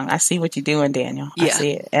thong. I see what you're doing, Daniel. Yeah. I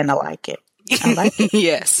see it, and I like it. I like it.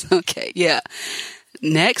 Yes. Okay. Yeah.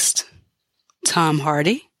 Next, Tom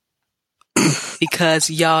Hardy. Because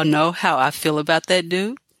y'all know how I feel about that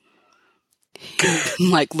dude. I'm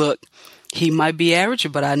like, look, he might be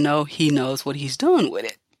average, but I know he knows what he's doing with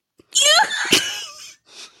it.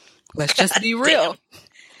 Let's just be real.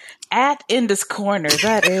 At Indus Corner.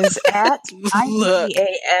 That is at IDASCORNER.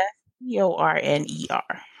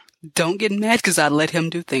 Don't get mad because I let him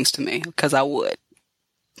do things to me, because I would.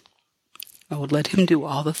 I would let him do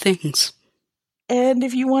all the things. And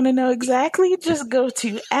if you want to know exactly, just go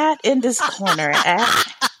to at Indus Corner at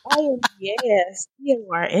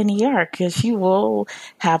IDASCORNER because she will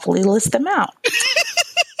happily list them out.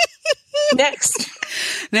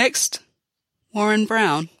 Next, Warren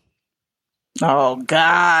Brown. Oh,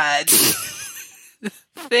 God.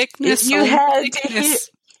 Thickness.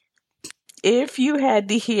 If you had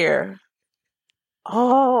to hear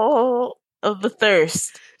all of the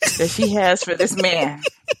thirst that she has for this man,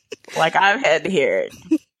 like I've had to hear it.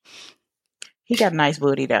 He got a nice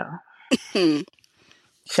booty, though.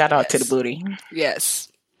 Shout out to the booty.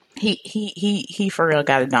 Yes. He for real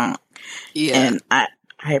got a donk. Yeah. And I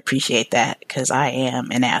appreciate that because I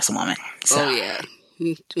am an ass woman. So. Oh, yeah.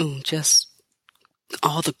 Just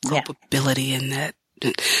all the gropability in that.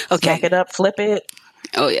 Okay. Smack it up, flip it.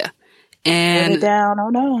 Oh, yeah. And put it down. Oh,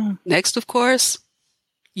 no. Next, of course,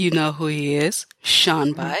 you know who he is.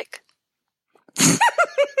 Sean Bike.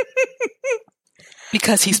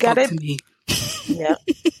 Because he spoke to me. Yeah.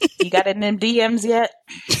 You got it in them DMs yet?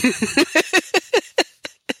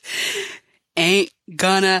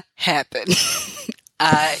 gonna happen.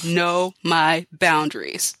 I know my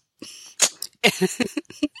boundaries.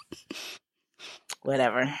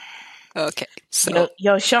 Whatever. Okay, so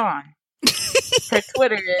Yo, Sean. Her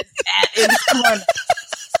Twitter is @InsCorner.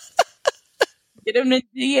 Get him in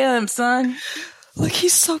the DM, son. look,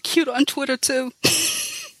 he's so cute on Twitter too.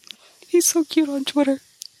 He's so cute on Twitter.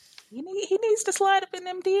 He needs to slide up in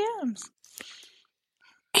them DMs.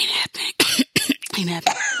 Ain't happening. Ain't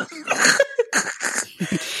happening.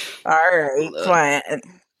 All right, fine.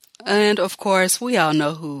 And of course, we all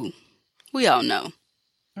know who. We all know.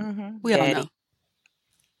 Mm-hmm. We all know.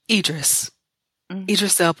 Idris. Mm-hmm.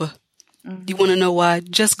 Idris Elba. Mm-hmm. You want to know why?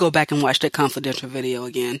 Just go back and watch that confidential video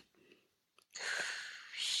again.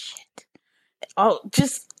 Shit. Oh,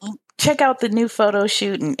 just check out the new photo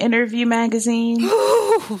shoot and interview magazine.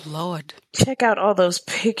 Oh, Lord. Check out all those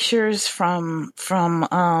pictures from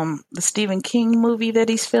the Stephen King movie that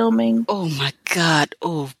he's filming. Oh, my God.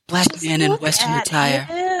 Oh, black men in Western attire.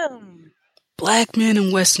 Him. Black men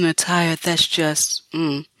in Western attire. That's just...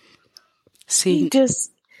 See...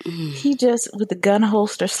 He just, with the gun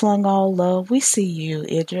holster slung all low, we see you,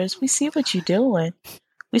 Idris. We see what you're doing.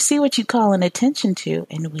 We see what you're calling attention to,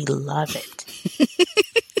 and we love it.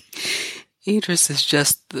 Idris is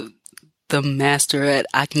just the master at,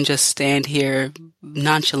 I can just stand here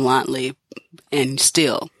nonchalantly and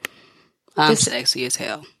still, I'm sexy as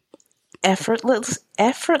hell.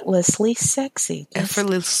 Effortlessly sexy.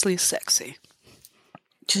 Effortlessly sexy.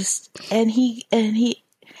 And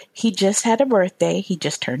he just had a birthday. He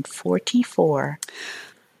just turned 44.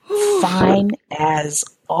 Fine as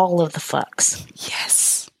all of the fucks.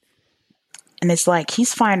 Yes. And it's like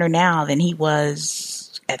he's finer now than he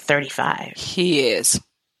was at 35. He is.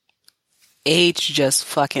 Age just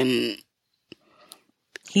fucking...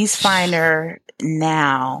 He's finer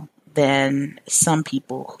now than some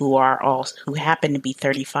people who happen to be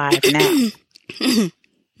 35 now.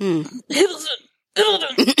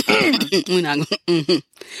 We're not going.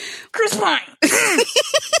 Chris Pine.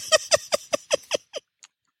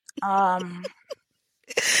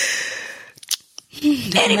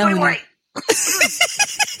 Anyway, right.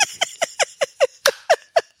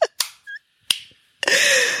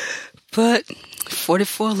 But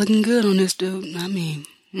 44 looking good on this dude. I mean,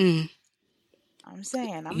 I'm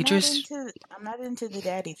saying I'm not into the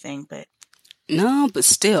daddy thing, but no, but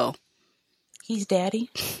still, he's daddy.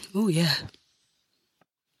 Oh yeah.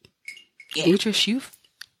 Yeah. Idris,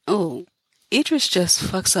 Idris just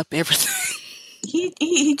fucks up everything.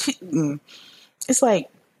 It's like,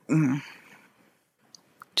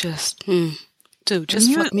 just, dude,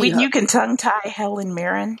 just fuck me when up. you can tongue tie Helen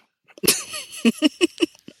Mirren,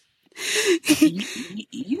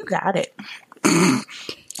 you got it.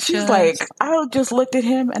 She's like, I just looked at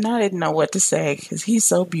him and I didn't know what to say because he's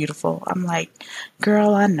so beautiful. I'm like,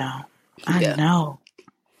 girl, I know.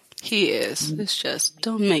 He is. It's just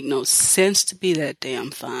don't make no sense to be that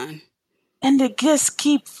damn fine. And to just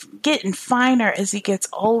keep getting finer as he gets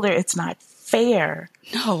older, it's not fair.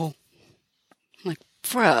 No. Like,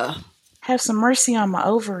 bruh. Have some mercy on my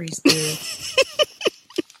ovaries, dude.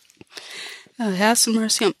 Have some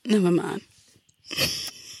mercy on... Never mind.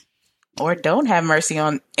 Or don't have mercy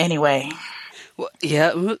on anyway. Well,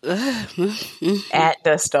 yeah. At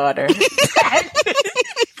Dust Daughter.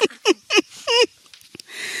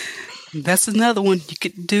 That's another one. You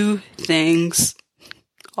could do things.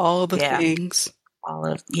 All the things.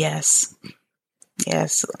 Yes.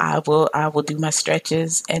 Yes. I will do my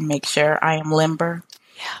stretches and make sure I am limber.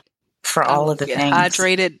 Yeah. For all of the things.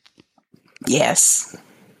 Hydrated. Yes.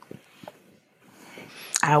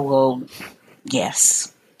 I will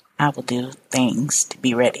do things to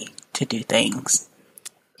be ready to do things.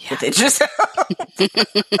 Yeah. With it yourself.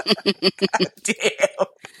 God damn.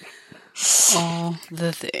 All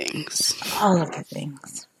the things. All of the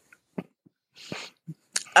things.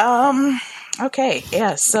 Okay,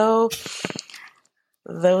 yeah, so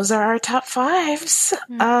those are our top fives.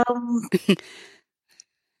 Let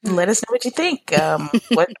us know what you think.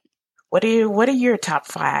 What are your top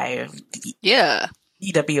five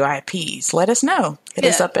DWIPs? Let us know. Hit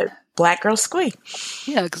us up at Black Girl Squee.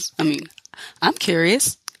 Yeah, because, I mean, I'm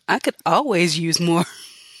curious. I could always use more.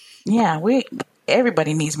 Yeah,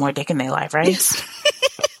 everybody needs more dick in their life, right? Yes.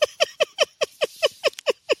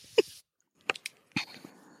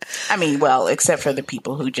 I mean, well, except for the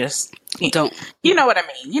people who just don't. You know what I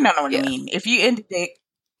mean? You know what I mean? If you into dick,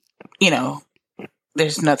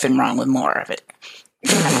 there's nothing wrong with more of it.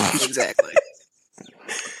 Exactly.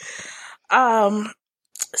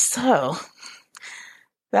 So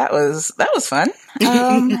that was fun.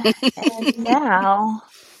 And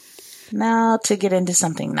now to get into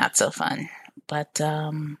something not so fun. But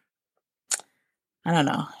I don't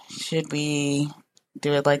know. Should we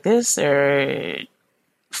do it like this or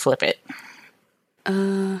flip it?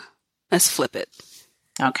 Let's flip it.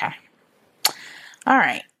 Okay. All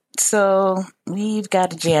right. So we've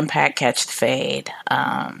got a jam-packed catch the fade.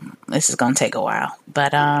 This is gonna take a while,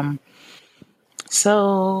 but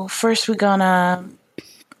so first we're gonna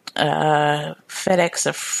FedEx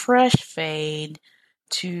a fresh fade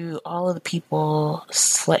to all of the people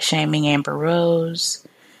slut shaming Amber Rose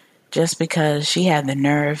just because she had the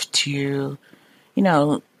nerve to,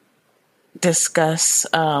 discuss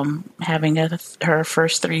having her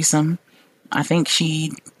first threesome. I think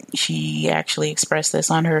she actually expressed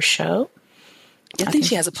this on her show. I think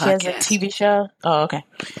she has a podcast. She has a TV show. Oh, okay.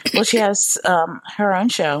 Well, she has her own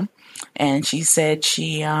show, and she said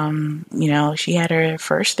she had her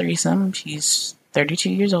first threesome. She's 32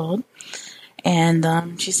 years old, and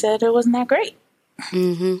she said it wasn't that great.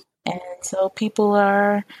 Mm-hmm. And so people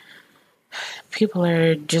are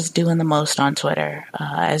just doing the most on Twitter,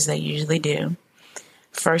 as they usually do.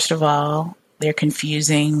 First of all, they're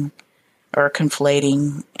confusing or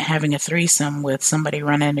conflating having a threesome with somebody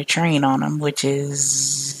running a train on them, which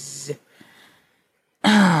is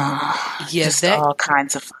just all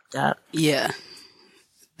kinds of fucked up. Yeah.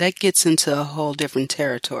 That gets into a whole different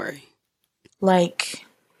territory. Like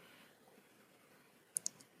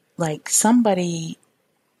somebody,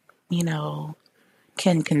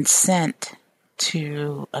 can consent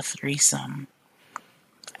to a threesome.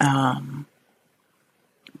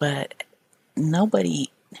 But nobody,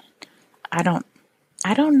 I don't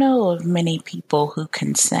know of many people who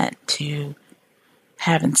consent to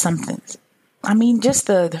having something. I mean, just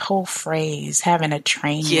the whole phrase, having a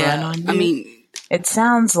train run on you. I mean, it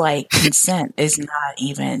sounds like consent is not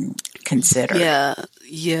even considered. Yeah,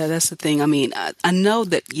 that's the thing. I mean, I know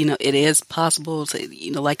that, it is possible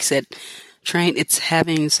to, like I said, it's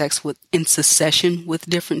having sex in succession with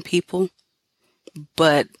different people.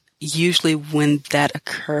 But usually when that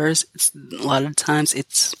occurs, a lot of times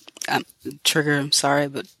it's, trigger, I'm sorry,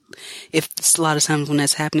 but if it's a lot of times when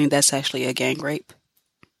that's happening, that's actually a gang rape.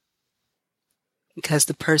 Because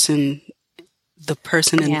the person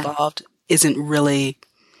involved isn't really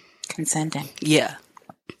consenting. Yeah.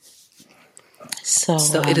 So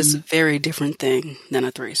it is a very different thing than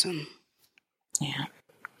a threesome. Yeah.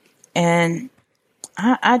 And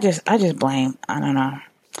I just blame, I don't know.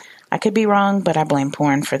 I could be wrong, but I blame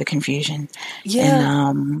porn for the confusion.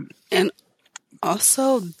 Yeah. And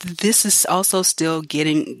also, this is also still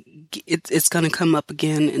getting, it's going to come up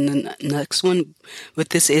again in the next one, but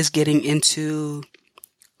this is getting into,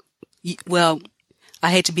 well,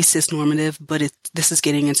 I hate to be cisnormative, but this is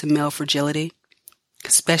getting into male fragility,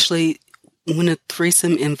 especially when a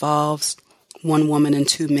threesome involves one woman and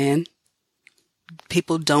two men.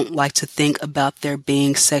 People don't like to think about there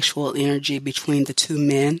being sexual energy between the two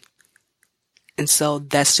men. And so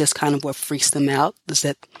that's just kind of what freaks them out, is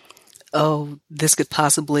that, this could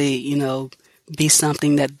possibly, be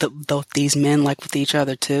something that both these men like with each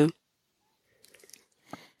other too.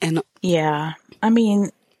 And yeah, I mean,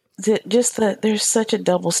 there's such a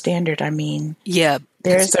double standard. I mean, yeah,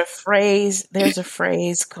 there's a phrase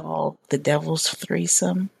called the devil's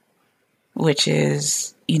threesome, which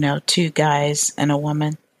is, two guys and a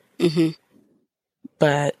woman. Mm-hmm.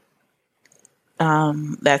 But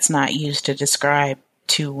that's not used to describe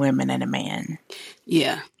two women and a man.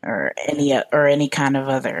 Yeah. Or any kind of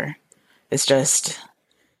other. It's just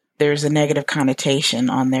there's a negative connotation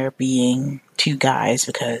on there being two guys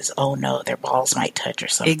because, oh no, their balls might touch or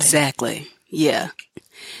something. Exactly. Yeah.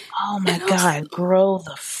 Oh my God, grow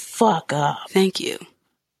the fuck up. Thank you.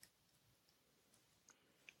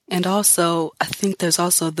 And also, I think there's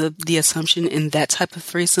also the assumption in that type of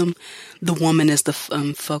threesome, the woman is the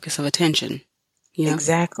focus of attention.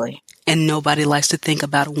 Exactly. And nobody likes to think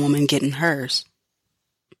about a woman getting hers.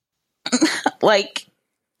 Like,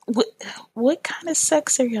 what kind of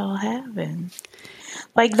sex are y'all having?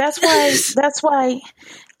 Like, that's why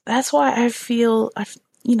I feel,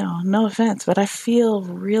 no offense, but I feel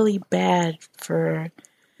really bad for,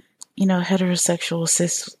 heterosexual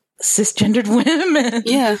cisgendered women.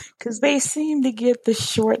 Yeah. Because they seem to get the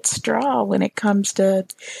short straw when it comes to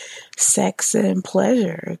sex and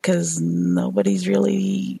pleasure. Because nobody's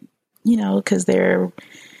really, because they're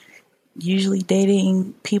usually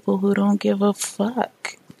dating people who don't give a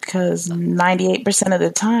fuck. Because 98% of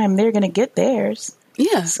the time they're going to get theirs.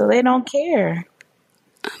 Yeah. So they don't care.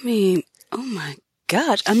 I mean, oh my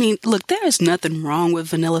gosh. I mean, look, there is nothing wrong with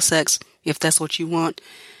vanilla sex if that's what you want.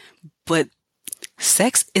 But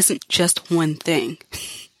sex isn't just one thing.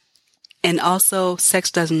 And also,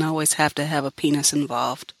 sex doesn't always have to have a penis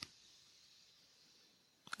involved.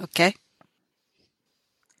 Okay?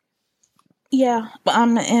 Yeah, but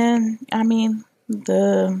and I mean,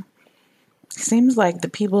 the seems like the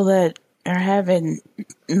people that are having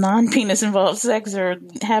non-penis involved sex are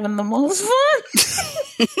having the most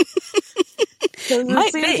fun. Because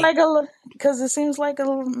Might be. it seems like a,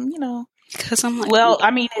 you know. Because I'm like, Well,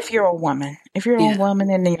 I mean, if you're a woman yeah,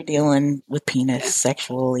 and you're dealing with penis yeah,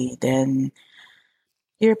 sexually, then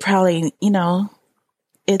you're probably, you know,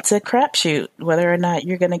 it's a crapshoot whether or not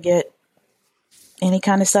you're going to get any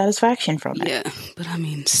kind of satisfaction from it. yeah. But I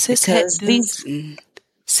mean, cishet Because dudes and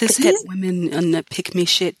cishet these, women on that pick me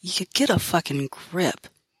shit, you could get a fucking grip.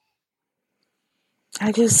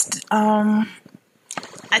 I just, I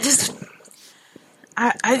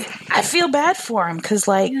feel bad for them because,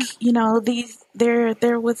 like, Yeah. you know,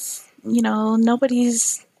 they're with, you know,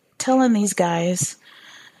 nobody's telling these guys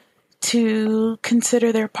to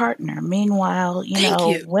consider their partner. Meanwhile, you Thank know,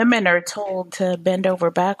 you. women are told to bend over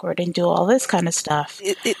backward and do all this kind of stuff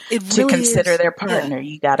It to really consider is. their partner.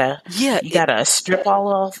 Yeah. You gotta strip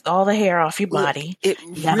all the hair off your Look, body. it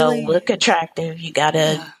You gotta really, look attractive. You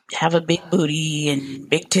gotta yeah. have a big booty and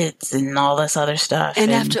big tits and all this other stuff.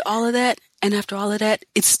 And after all of that,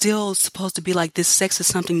 it's still supposed to be like this sex is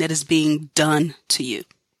something that is being done to you.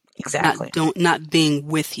 Exactly. Not being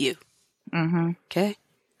with you. Mm-hmm. Okay?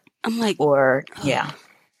 I'm like, Or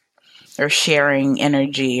sharing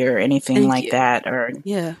energy or anything thank like you. that. Or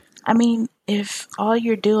Yeah. I mean, if all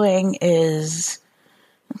you're doing is,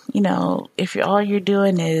 you know,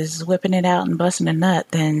 whipping it out and busting a nut,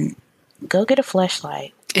 then go get a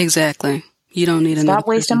fleshlight. Exactly. You don't need another Stop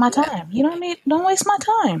wasting person my for that. time. Don't waste my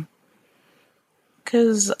time.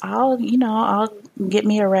 Cause I'll get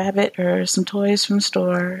me a rabbit or some toys from the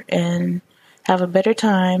store and have a better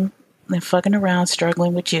time than fucking around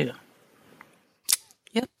struggling with you.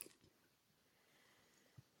 Yep.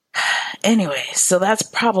 Anyway, so that's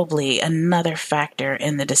probably another factor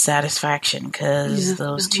in the dissatisfaction because Yeah.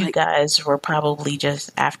 those I'm two like, guys were probably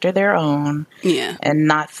just after their own yeah. and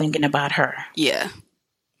not thinking about her. Yeah.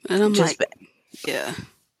 And I'm Just like, yeah.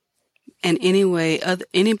 And anyway,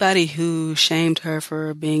 anybody who shamed her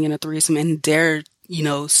for being in a threesome and dare,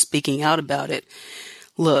 speaking out about it,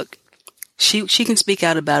 look, she can speak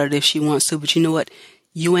out about it if she wants to, but you know what?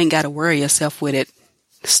 You ain't got to worry yourself with it.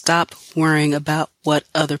 Stop worrying about what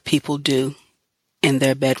other people do in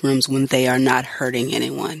their bedrooms when they are not hurting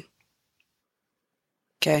anyone.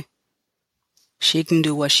 Okay? She can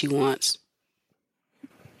do what she wants.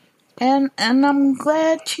 And I'm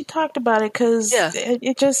glad she talked about it because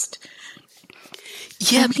it just.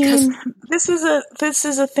 Yeah, because this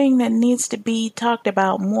is a thing that needs to be talked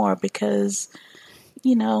about more because,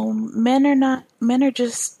 men are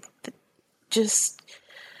just.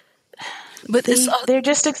 But they're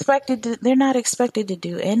just expected to. They're not expected to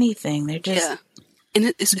do anything. They're just and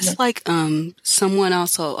it's like someone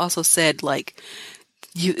also said like.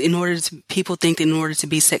 People think that in order to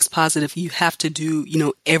be sex positive, you have to do,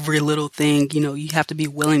 every little thing, you have to be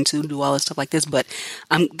willing to do all this stuff like this. But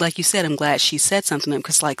like you said, I'm glad she said something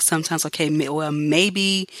because like sometimes, okay, well,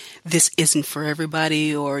 maybe this isn't for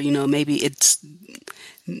everybody or, maybe it's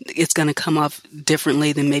going to come off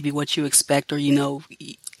differently than maybe what you expect or,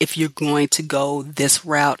 if you're going to go this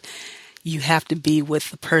route, you have to be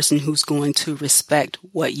with the person who's going to respect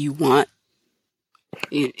what you want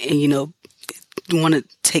and, want to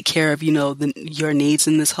take care of, your needs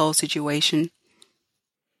in this whole situation?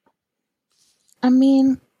 I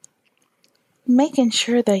mean, making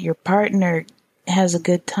sure that your partner has a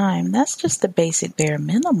good time, that's just the basic bare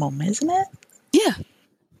minimum, isn't it? Yeah.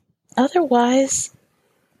 Otherwise,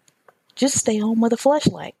 just stay home with a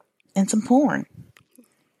fleshlight and some porn.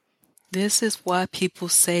 This is why people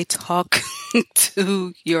say talk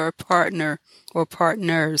to your partner or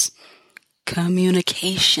partners.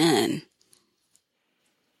 Communication.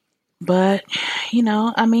 But,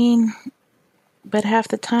 but half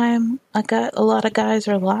the time, a lot of guys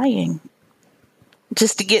are lying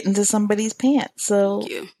just to get into somebody's pants. So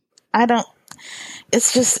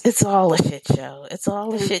it's all a shit show. It's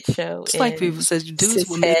all a shit show. It's like people say, dudes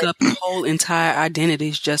will make up whole entire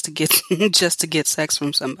identities just to get sex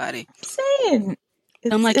from somebody. I'm saying.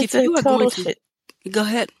 I'm like, if you are going to, go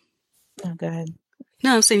ahead. Oh, go ahead.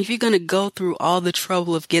 No, I'm saying if you're going to go through all the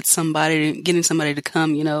trouble of getting somebody to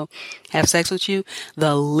come, have sex with you,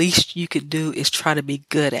 the least you could do is try to be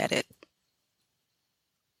good at it.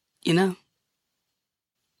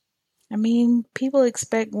 I mean, people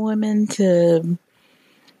expect women to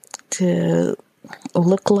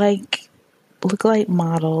look like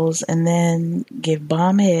models and then give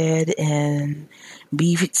bomb head and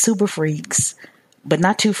be super freaks. but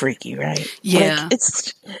not too freaky, right? Yeah. Like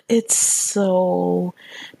it's so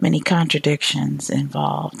many contradictions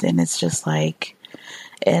involved, and it's just like,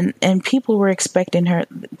 and people were expecting her.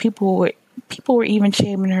 People were even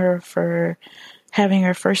shaming her for having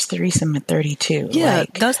her first threesome at 32. Yeah,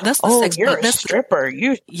 Like, that's the oh, sex. you're a That's stripper.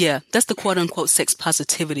 that's the quote unquote sex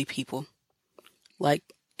positivity people. Like,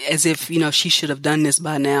 as if she should have done this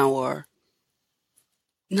by now, or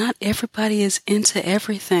not everybody is into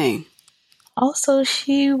everything. Also,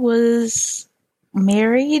 she was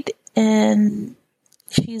married, and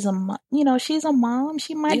she's a mom.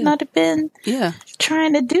 She might Yeah, not have been yeah.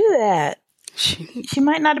 trying to do that. She, She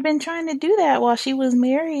might not have been trying to do that while she was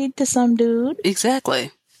married to some dude.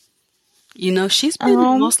 exactly. She's been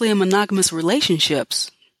Um, mostly in monogamous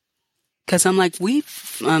relationships. Because I'm like, we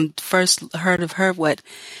first heard of her,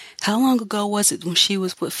 how long ago was it when she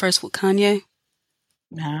was first with Kanye?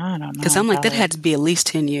 no, I don't Because know. I'm like, that Probably, had to be at least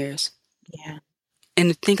 10 years. yeah. And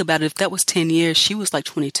to think about it, if that was 10 years, she was like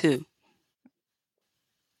 22.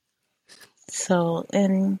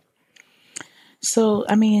 So,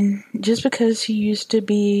 I mean, just because she used to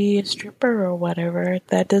be a stripper or whatever,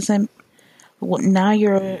 that doesn't. Now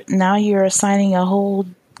you're assigning a whole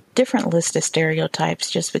different list of stereotypes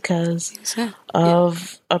just because Exactly.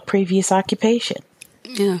 of a previous occupation.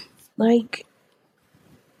 Yeah. Like,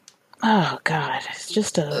 oh God,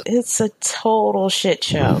 it's a total shit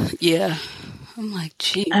show. Yeah. I'm like,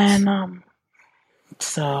 geez. And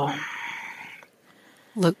so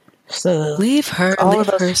Look, so leave her all of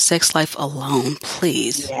those, sex life alone,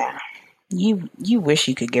 please. yeah. You wish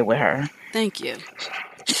you could get with her. Thank you.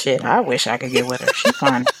 Shit, I wish I could get with her. She's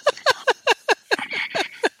fine.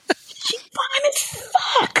 She's fine as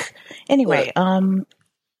fuck. Anyway,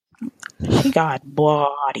 she got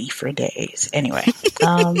body for days. Anyway,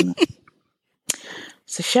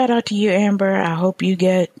 so shout out to you, Amber. I hope you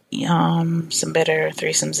get some better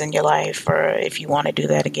threesomes in your life, or if you want to do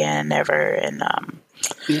that again, ever. And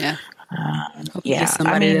Yeah. Hope you yeah, get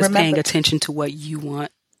somebody that's paying remember, attention to what you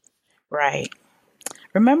want. right?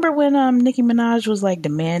 Remember when Nicki Minaj was like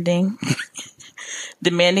demanding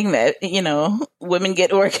that women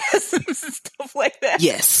get orgasms and stuff like that?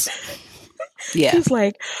 Yes. Yeah. She's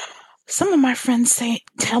like, some of my friends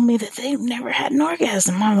tell me that they've never had an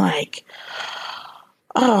orgasm. I'm like,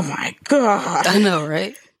 oh my God. I know,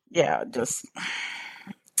 right? Yeah, just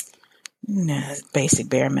basic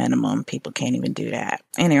bare minimum. People can't even do that.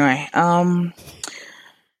 Anyway,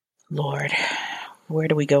 Lord, where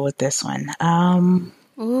do we go with this one?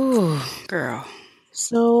 Ooh, girl.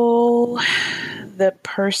 So the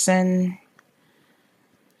person,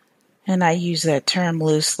 and I use that term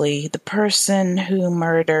loosely, the person who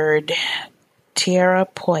murdered Tierra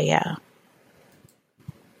Poya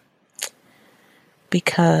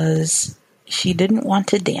because she didn't want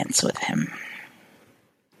to dance with him.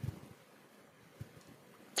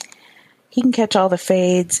 He can catch all the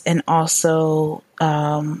fades, and also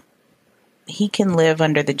he can live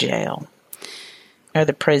under the jail or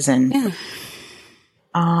the prison. Yeah.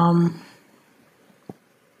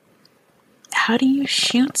 How do you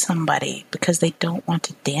shoot somebody because they don't want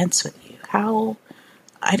to dance with you? How?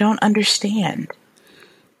 I don't understand.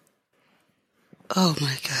 Oh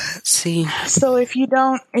my God. See. So if you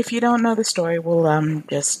don't know the story, we'll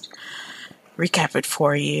just recap it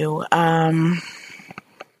for you.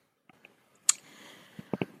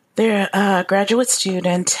 They're a graduate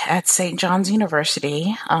student at St. John's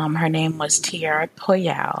University. Her name was Tierra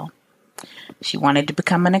Poya. She wanted to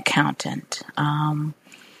become an accountant.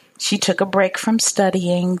 She took a break from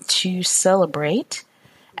studying to celebrate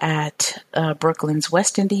at Brooklyn's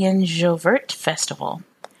West Indian Jouvert Festival.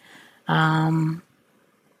 And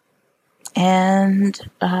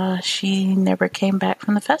she never came back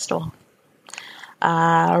from the festival.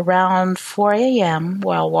 Around 4 a.m.,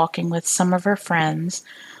 while walking with some of her friends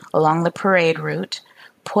along the parade route,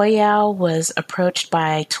 Poya was approached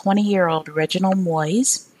by 20-year-old Reginald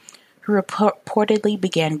Moyes, who reportedly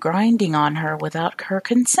began grinding on her without her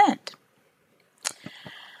consent.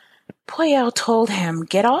 Poya told him,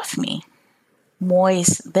 "Get off me."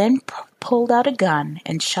 Moyes then pulled out a gun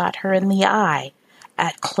and shot her in the eye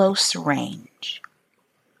at close range.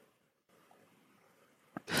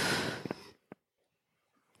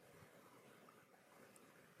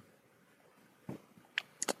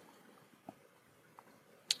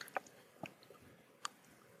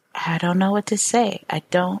 I don't know what to say.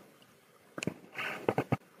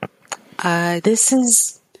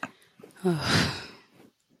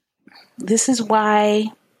 This is why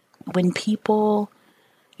when people,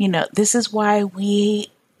 this is why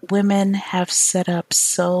we women have set up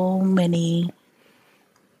so many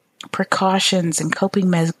precautions and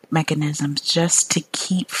coping mechanisms just to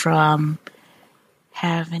keep from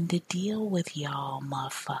having to deal with y'all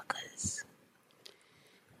motherfuckers.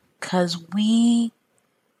 'Cause we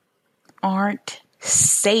aren't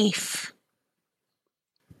safe.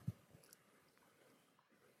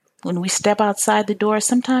 When we step outside the door,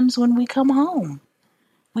 sometimes when we come home,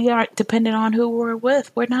 we aren't dependent on who we're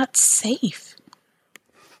with. We're not safe.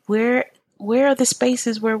 Where are the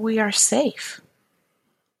spaces where we are safe?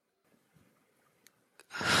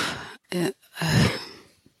 It's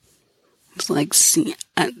like, see,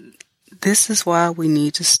 this is why we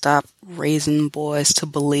need to stop raising boys to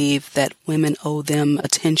believe that women owe them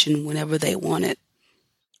attention whenever they want it.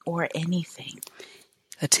 Or anything.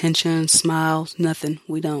 Attention, smiles, nothing.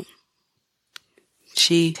 We don't.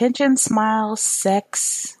 Attention, smiles,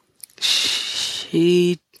 sex.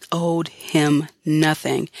 She owed him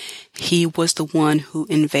nothing. He was the one who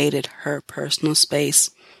invaded her personal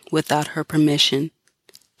space without her permission.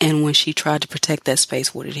 And when she tried to protect that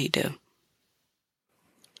space, what did he do?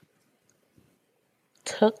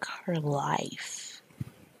 Took her life.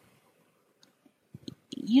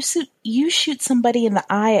 You shoot somebody in the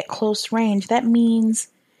eye at close range. That means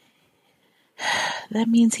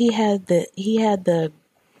he had the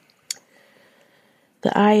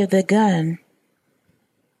eye of the gun,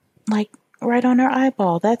 like right on her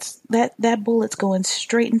eyeball. That bullet's going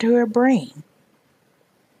straight into her brain.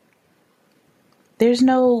 There's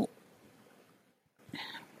no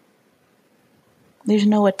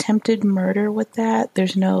attempted murder with that.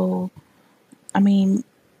 There's no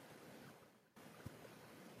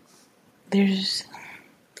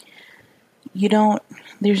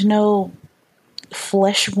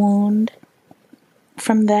flesh wound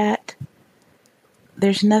from that.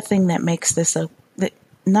 There's nothing that makes this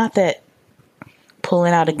not that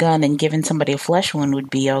pulling out a gun and giving somebody a flesh wound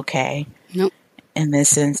would be okay. Nope. In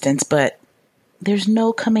this instance, but there's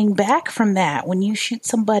no coming back from that when you shoot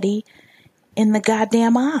somebody in the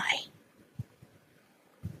goddamn eye.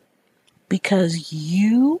 Because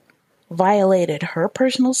you violated her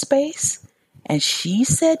personal space and she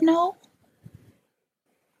said no?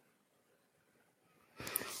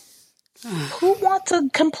 Who wants a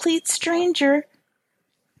complete stranger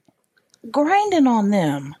grinding on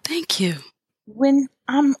them? Thank you. When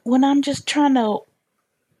I'm just trying to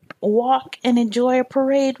walk and enjoy a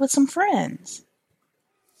parade with some friends.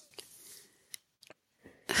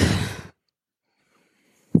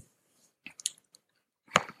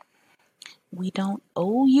 We don't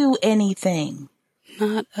owe you anything.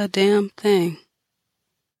 Not a damn thing.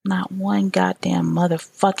 Not one goddamn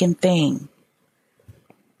motherfucking thing.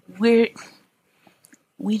 We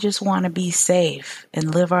just want to be safe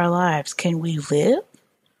and live our lives. Can we live?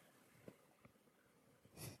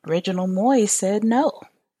 Reginald Moy said no.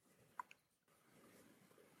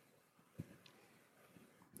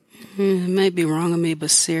 It may be wrong of me,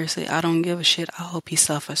 but seriously, I don't give a shit. I hope he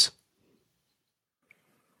suffers.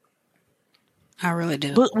 I really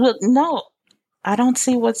do. But no, I don't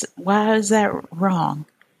see why is that wrong?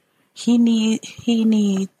 He need.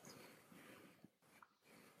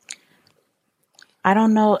 I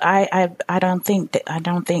don't know. I don't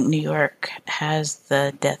think New York has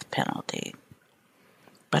the death penalty,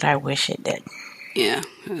 but I wish it did. Yeah,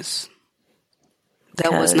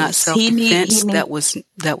 that was not self-defense.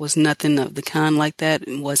 That was nothing of the kind like that.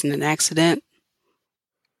 It wasn't an accident.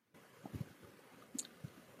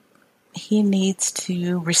 He needs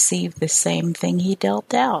to receive the same thing he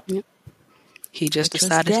dealt out. Yep. He just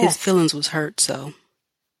decided his feelings was hurt, so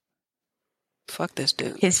fuck this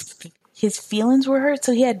dude. His feelings were hurt,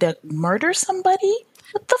 so he had to murder somebody?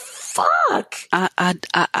 What the fuck?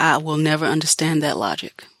 I will never understand that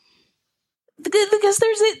logic. Because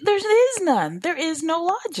there is none. There is no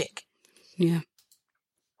logic. Yeah.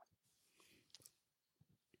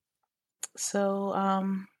 So,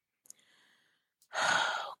 oh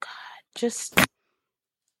God, just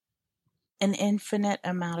an infinite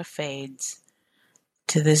amount of fades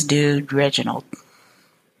to this dude, Reginald.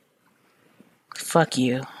 Fuck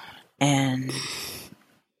you. And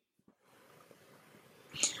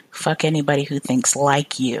fuck anybody who thinks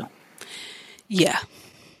like you. Yeah.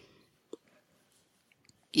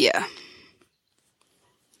 Yeah.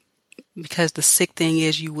 Because the sick thing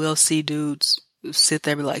is you will see dudes sit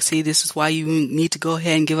there and be like, see, this is why you need to go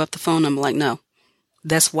ahead and give up the phone number. Like, no.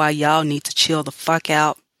 That's why y'all need to chill the fuck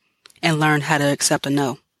out and learn how to accept a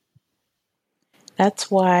no. That's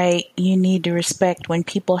why you need to respect when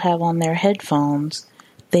people have on their headphones,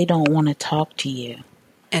 they don't want to talk to you.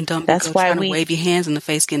 And don't be trying to wave your hands in the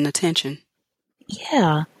face getting attention.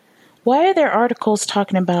 Yeah. Why are there articles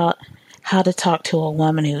talking about how to talk to a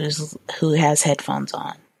woman who has headphones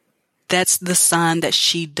on? that's the sign that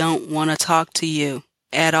she don't want to talk to you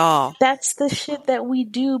at all. That's the shit that we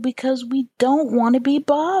do because we don't want to be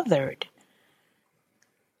bothered.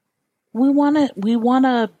 We want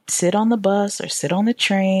to sit on the bus or sit on the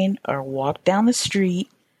train or walk down the street,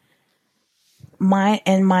 mind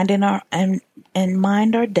our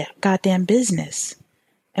goddamn business.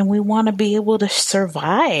 And we want to be able to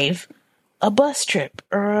survive a bus trip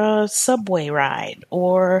or a subway ride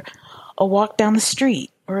or a walk down the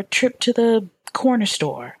street or a trip to the corner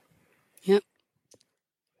store. Yep.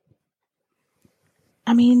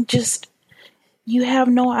 I mean, you have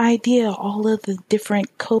no idea all of the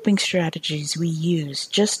different coping strategies we use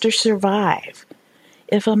just to survive.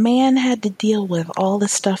 If a man had to deal with all the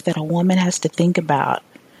stuff that a woman has to think about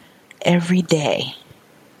every day,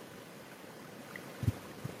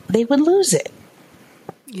 they would lose it.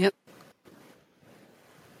 Yep.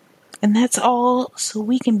 And that's all so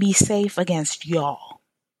we can be safe against y'all.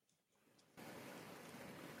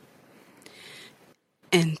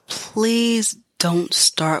 And please don't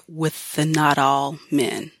start with the not all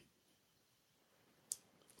men.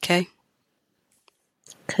 Okay?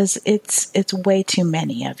 Because it's way too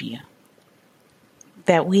many of you.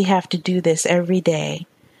 That we have to do this every day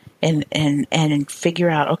and figure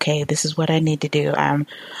out, okay, this is what I need to do. I'm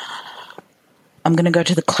going to go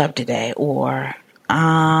to the club today, or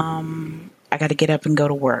I got to get up and go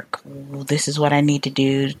to work. This is what I need to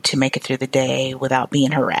do to make it through the day without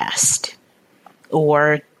being harassed,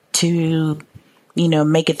 or to,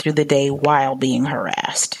 make it through the day while being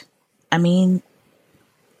harassed. I mean,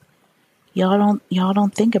 y'all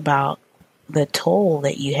don't think about the toll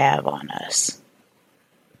that you have on us.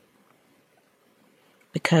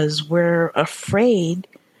 Because we're afraid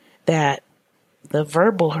that the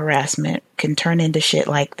verbal harassment can turn into shit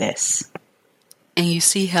like this. And you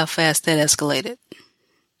see how fast that escalated.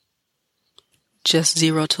 Just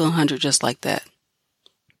 0 to 100, just like that.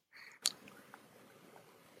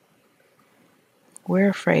 We're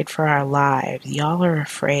afraid for our lives. Y'all are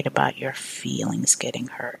afraid about your feelings getting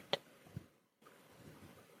hurt.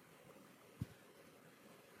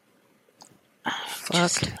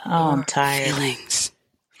 I'm tired. Feelings.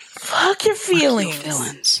 Fuck your feelings. Fuck your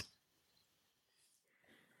feelings.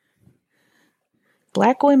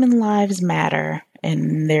 Black women's lives matter,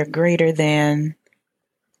 and they're greater than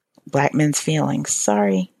black men's feelings.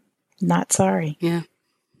 Sorry. Not sorry. Yeah.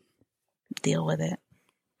 Deal with it.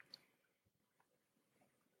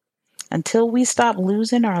 Until we stop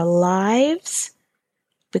losing our lives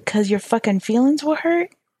because your fucking feelings were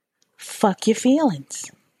hurt, fuck your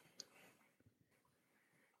feelings.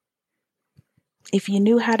 If you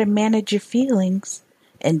knew how to manage your feelings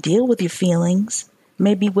and deal with your feelings,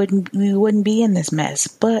 maybe we wouldn't be in this mess,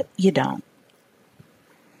 but you don't.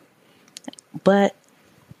 But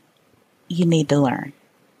you need to learn.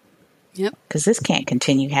 Yep. Because this can't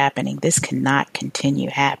continue happening. This cannot continue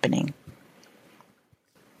happening.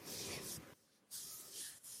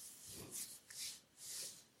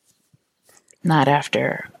 Not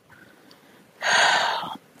after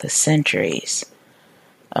the centuries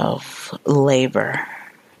of labor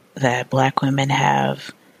that black women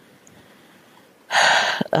have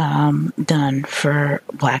done for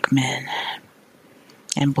black men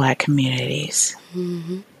and black communities.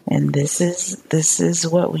 Mm-hmm. And this is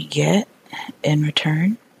what we get in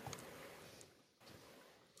return.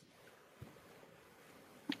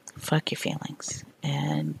 Fuck your feelings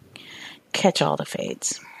and catch all the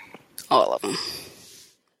fades. All of them.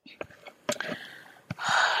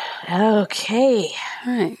 Okay.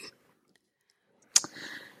 All right.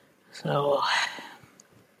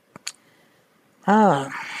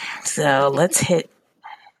 So let's hit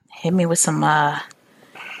me with some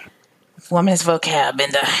women's vocab,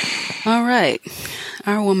 Binda. All right.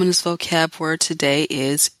 Our women's vocab word today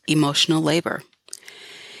is emotional labor.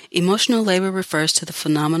 Emotional labor refers to the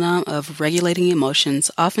phenomenon of regulating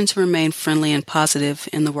emotions, often to remain friendly and positive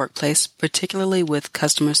in the workplace, particularly with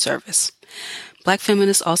customer service. Black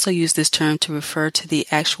feminists also use this term to refer to the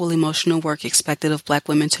actual emotional work expected of black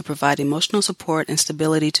women to provide emotional support and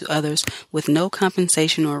stability to others with no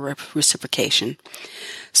compensation or reciprocation.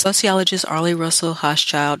 Sociologist Arlie Russell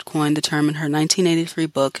Hochschild coined the term in her 1983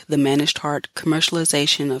 book, The Managed Heart: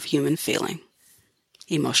 Commercialization of Human Feeling.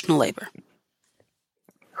 Emotional labor.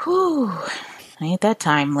 Whew, ain't that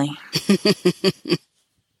timely.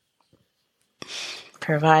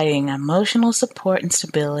 Providing emotional support and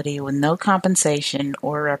stability with no compensation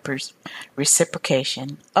or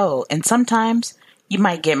reciprocation. Oh, and sometimes you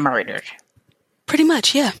might get murdered. Pretty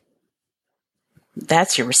much, yeah.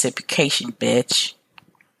 That's your reciprocation, bitch.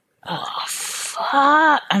 Oh, fuck.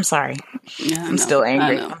 Fuck. I'm sorry. Yeah, I'm still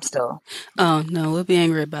angry. I'm still. Oh no, we'll be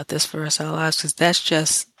angry about this for us our lives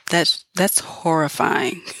because that's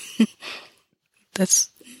horrifying. It's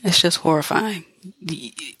just horrifying.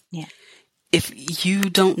 Yeah. If you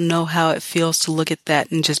don't know how it feels to look at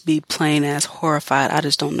that and just be plain as horrified, I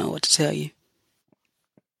just don't know what to tell you.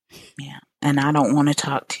 Yeah. And I don't want to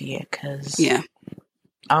talk to you because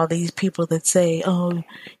all these people that say, oh,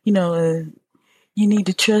 you need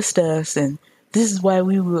to trust us and this is why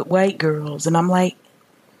we were white girls. And I'm like,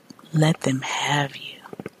 let them have you.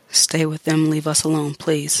 Stay with them. Leave us alone,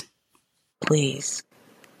 please. Please.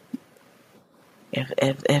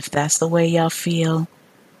 If that's the way y'all feel,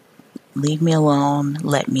 leave me alone.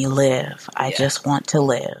 Let me live. I just want to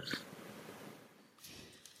live.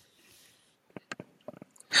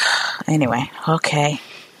 Anyway, okay.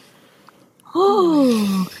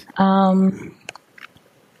 Whew.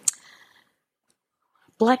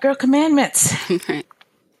 Black Girl Commandments. Right.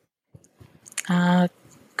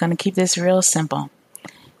 Gonna keep this real simple.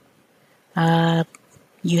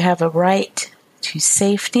 You have a right to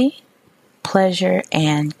safety, pleasure,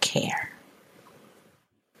 and care.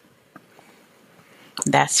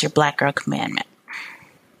 That's your Black Girl Commandment.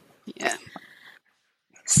 Yeah.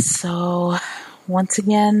 So, once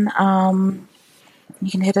again,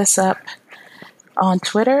 you can hit us up on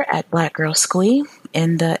Twitter at Black Girl Squee.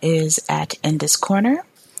 Inda is at Inda's Corner.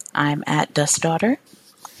 I'm at Dust Daughter.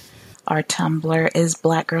 Our Tumblr is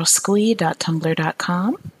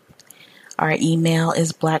blackgirlsquee.tumblr.com. Our email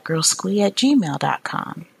is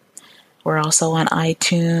blackgirlsquee@gmail.com. We're also on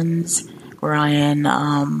iTunes. We're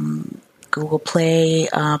on Google Play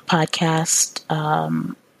podcast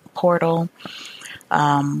portal.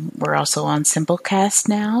 We're also on Simplecast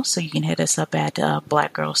now, so you can hit us up at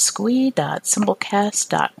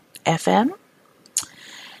blackgirlsquee.simplecast.fm.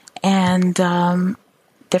 And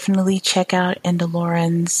definitely check out Inda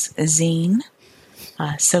Lauren's zine,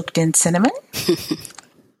 Soaked in Cinnamon.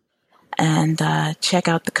 And check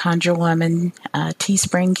out the Conjure Woman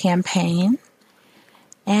Teespring campaign.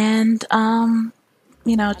 And,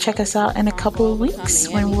 check us out in a couple of weeks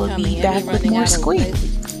when we'll be back with more Squee.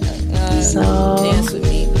 So,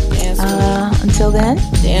 until then,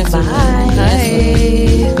 bye.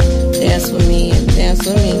 Dance with me and dance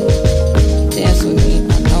with me. Dance with me,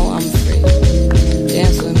 I know I'm free.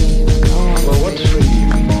 Dance with me, I know I'm free. Well, what's free to you?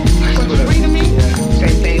 What's free to me?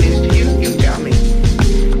 Same thing is to you. You tell me.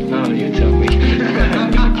 No, you tell me. No.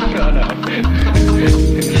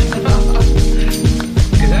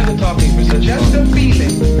 Because I've been talking for such just a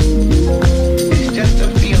feeling. It's just a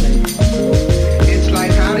feeling. It's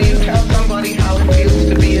like, how do you tell somebody how it feels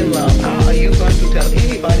to be in love? How are you going to tell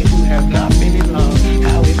anybody who has not been in love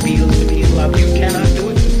how it feels to be in love? You cannot do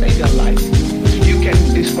it to save your life. You can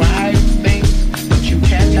describe things, but you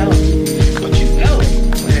can't tell it. But you know it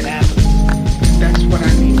when it happens. That's what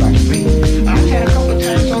I mean.